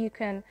heavy, you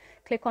can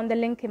click on the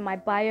link in my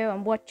bio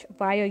and watch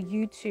via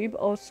YouTube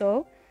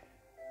also.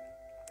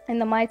 In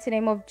the mighty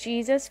name of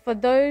Jesus, for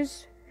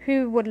those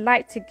who would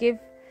like to give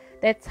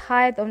their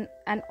tithe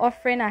and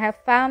offering, I have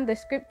found the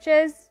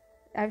scriptures.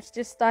 I've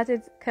just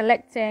started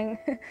collecting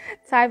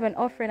tithe and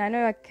offering. I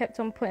know I kept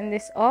on putting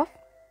this off.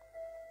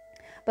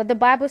 But the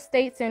Bible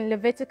states in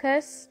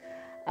Leviticus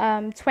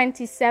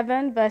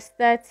 27 verse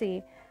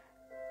 30,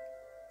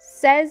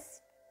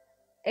 says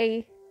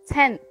a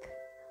tenth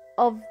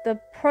of the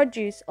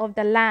produce of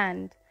the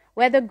land,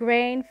 whether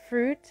grain,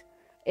 fruit,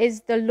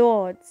 is the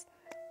Lord's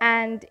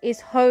and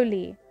is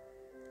holy.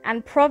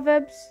 And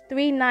Proverbs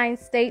 3:9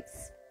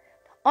 states,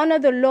 honor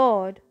the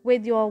Lord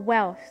with your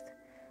wealth,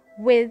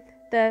 with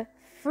the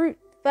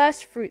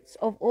first fruits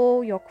of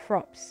all your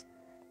crops.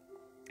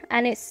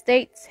 And it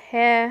states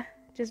here,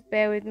 just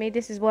bear with me,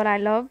 this is what I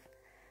love,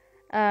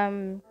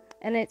 and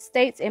it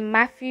states in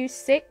Matthew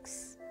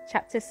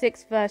chapter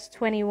 6 verse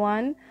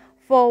 21,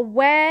 for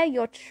where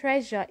your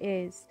treasure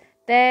is,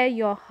 there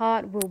your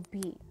heart will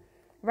be.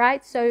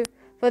 Right? So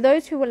for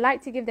those who would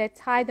like to give their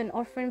tithe and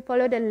offering,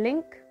 follow the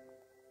link.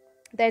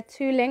 There are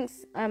two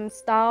links,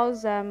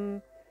 Styles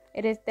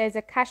There's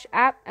a Cash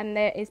App and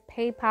there is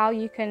PayPal.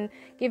 You can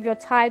give your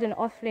tithe and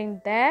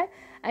offering there,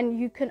 and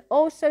you can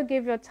also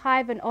give your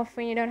tithe and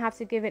offering. You don't have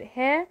to give it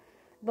here,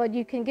 but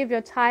you can give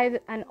your tithe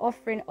and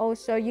offering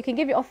also. You can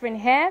give your offering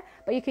here,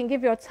 but you can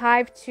give your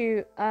tithe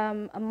to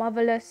a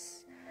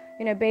motherless,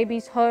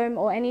 baby's home,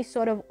 or any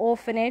sort of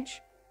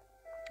orphanage,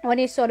 or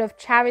any sort of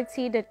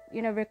charity that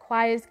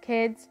requires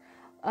kids.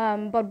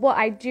 But what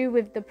I do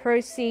with the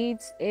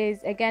proceeds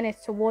is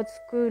towards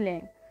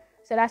schooling.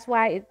 So that's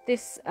why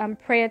this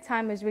prayer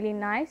time is really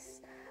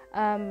nice,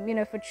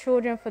 for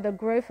children, for the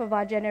growth of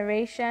our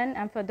generation,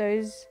 and for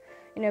those,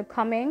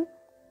 coming,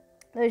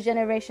 those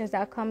generations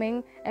that are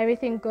coming.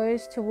 Everything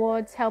goes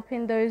towards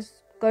helping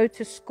those go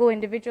to school,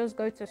 individuals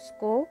go to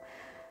school.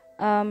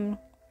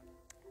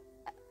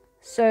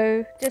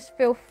 So just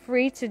feel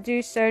free to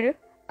do so.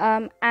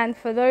 And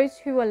for those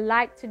who would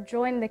like to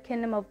join the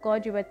kingdom of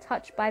God, you were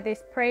touched by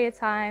this prayer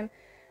time,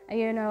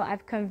 and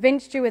I've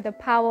convinced you with the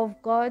power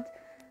of God.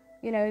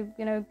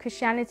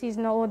 Christianity is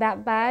not all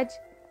that bad.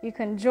 You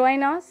can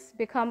join us,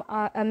 become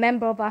a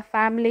member of our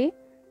family.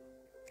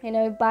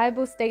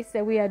 Bible states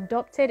that we are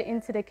adopted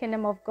into the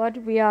kingdom of God.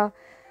 We are,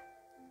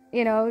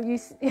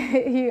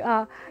 you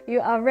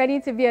are ready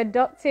to be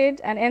adopted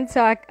and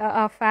enter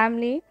our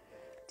family.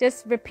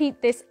 Just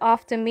repeat this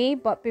after me.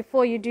 But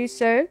before you do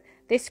so,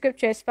 this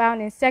scripture is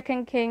found in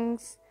 2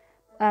 Kings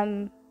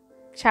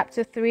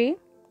chapter 3.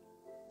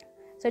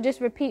 So just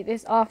repeat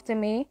this after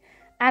me.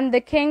 And the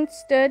king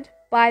stood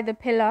by the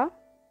pillar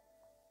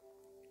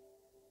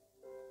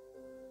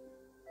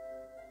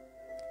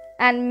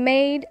and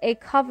made a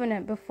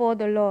covenant before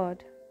the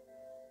Lord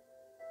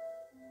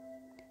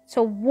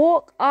to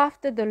walk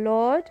after the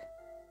Lord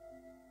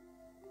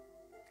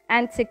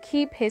and to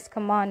keep his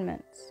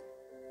commandments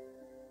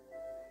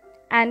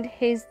and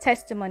his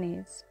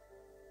testimonies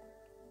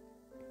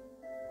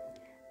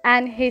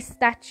and his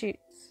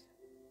statutes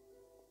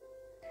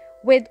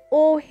with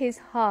all his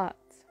heart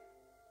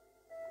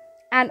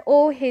and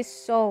all his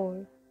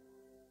soul,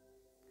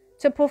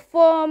 to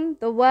perform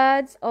the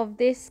words of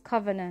this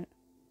covenant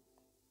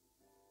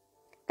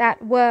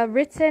that were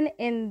written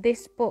in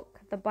this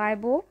book, the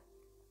Bible.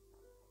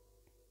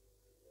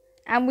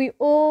 And we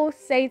all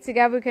say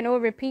together, we can all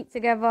repeat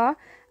together,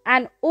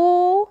 and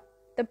all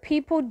the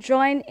people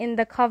join in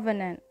the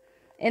covenant.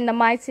 In the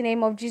mighty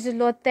name of Jesus,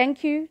 Lord,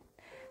 thank you.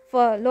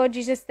 Lord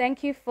Jesus,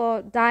 thank you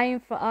for dying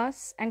for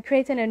us and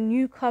creating a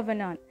new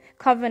covenant,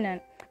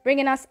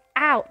 bringing us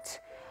out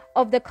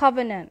of the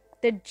covenant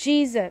that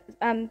Jesus,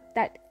 bear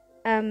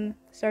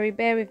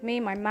with me,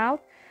 my mouth,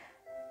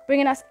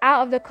 bringing us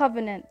out of the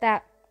covenant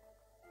that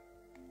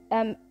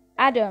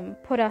Adam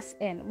put us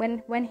in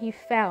when he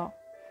fell,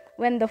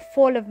 when the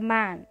fall of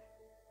man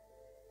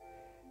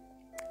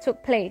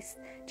took place.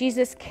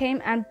 Jesus came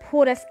and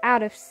pulled us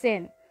out of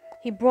sin.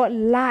 He brought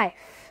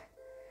life.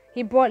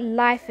 He brought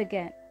life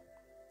again.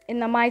 In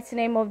the mighty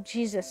name of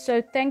Jesus.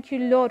 So thank you,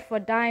 Lord, for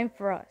dying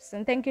for us.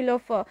 And thank you,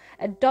 Lord, for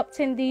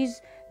adopting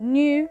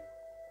your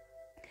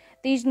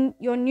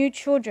new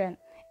children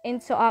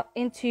into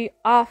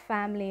our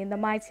family. In the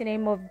mighty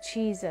name of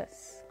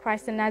Jesus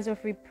Christ of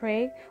Nazareth, we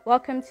pray.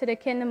 Welcome to the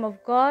kingdom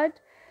of God.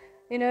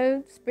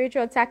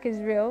 Spiritual attack is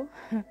real.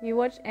 You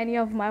watch any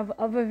of my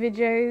other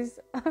videos,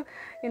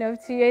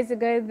 2 years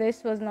ago,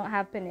 this was not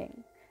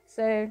happening.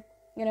 So,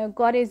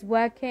 God is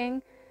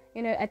working.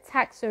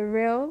 Attacks are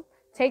real.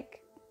 Take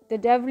the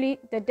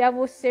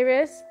devil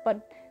serious,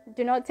 but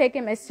do not take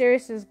him as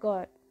serious as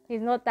God.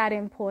 He's not that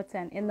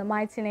important. In the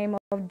mighty name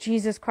of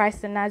Jesus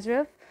Christ of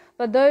Nazareth.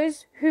 For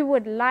those who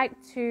would like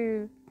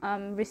to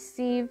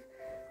receive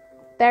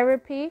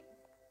therapy,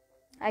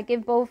 I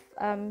give both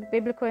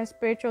biblical and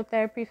spiritual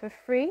therapy for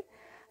free.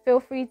 Feel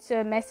free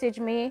to message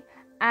me.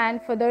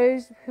 And for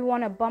those who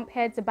want to bump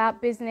heads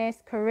about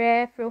business,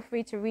 career, feel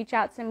free to reach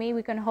out to me.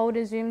 We can hold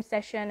a Zoom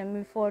session and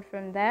move forward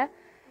from there.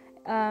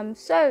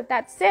 So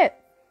that's it.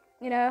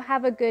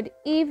 Have a good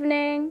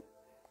evening.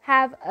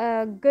 Have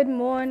a good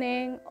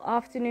morning,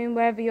 afternoon,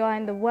 wherever you are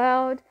in the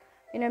world.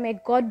 May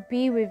God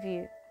be with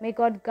you. May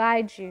God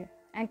guide you.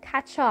 And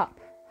catch up.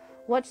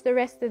 Watch the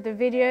rest of the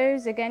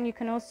videos. Again, you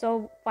can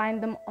also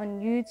find them on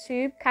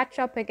YouTube. Catch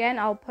up again.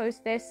 I'll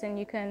post this and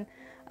you can,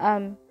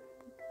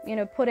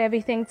 put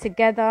everything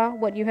together,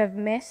 what you have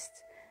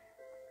missed.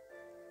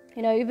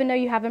 Even though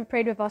you haven't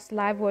prayed with us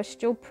live, we're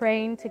still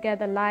praying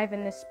together live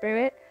in the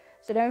Spirit.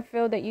 So don't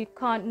feel that you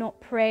can't not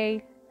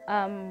pray,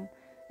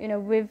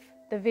 with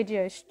the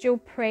videos. Still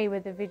pray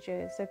with the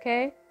videos,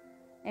 okay?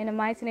 In the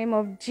mighty name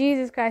of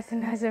Jesus Christ of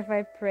Nazareth,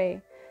 I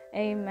pray.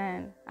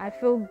 Amen. I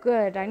feel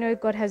good. I know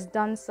God has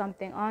done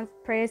something.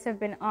 Prayers have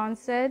been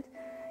answered.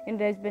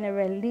 There's been a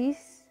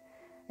release.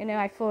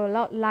 I feel a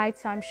lot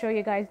lighter. I'm sure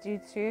you guys do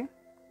too.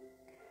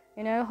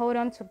 Hold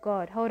on to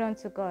God. Hold on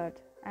to God.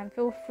 And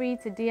feel free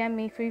to DM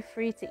me. Feel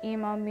free to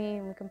email me.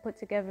 And we can put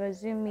together a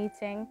Zoom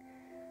meeting.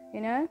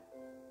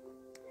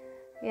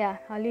 Yeah,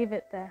 I'll leave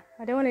it there.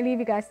 I don't want to leave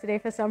you guys today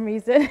for some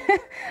reason.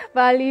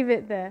 But I'll leave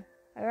it there.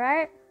 All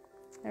right?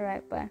 All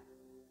right, bye.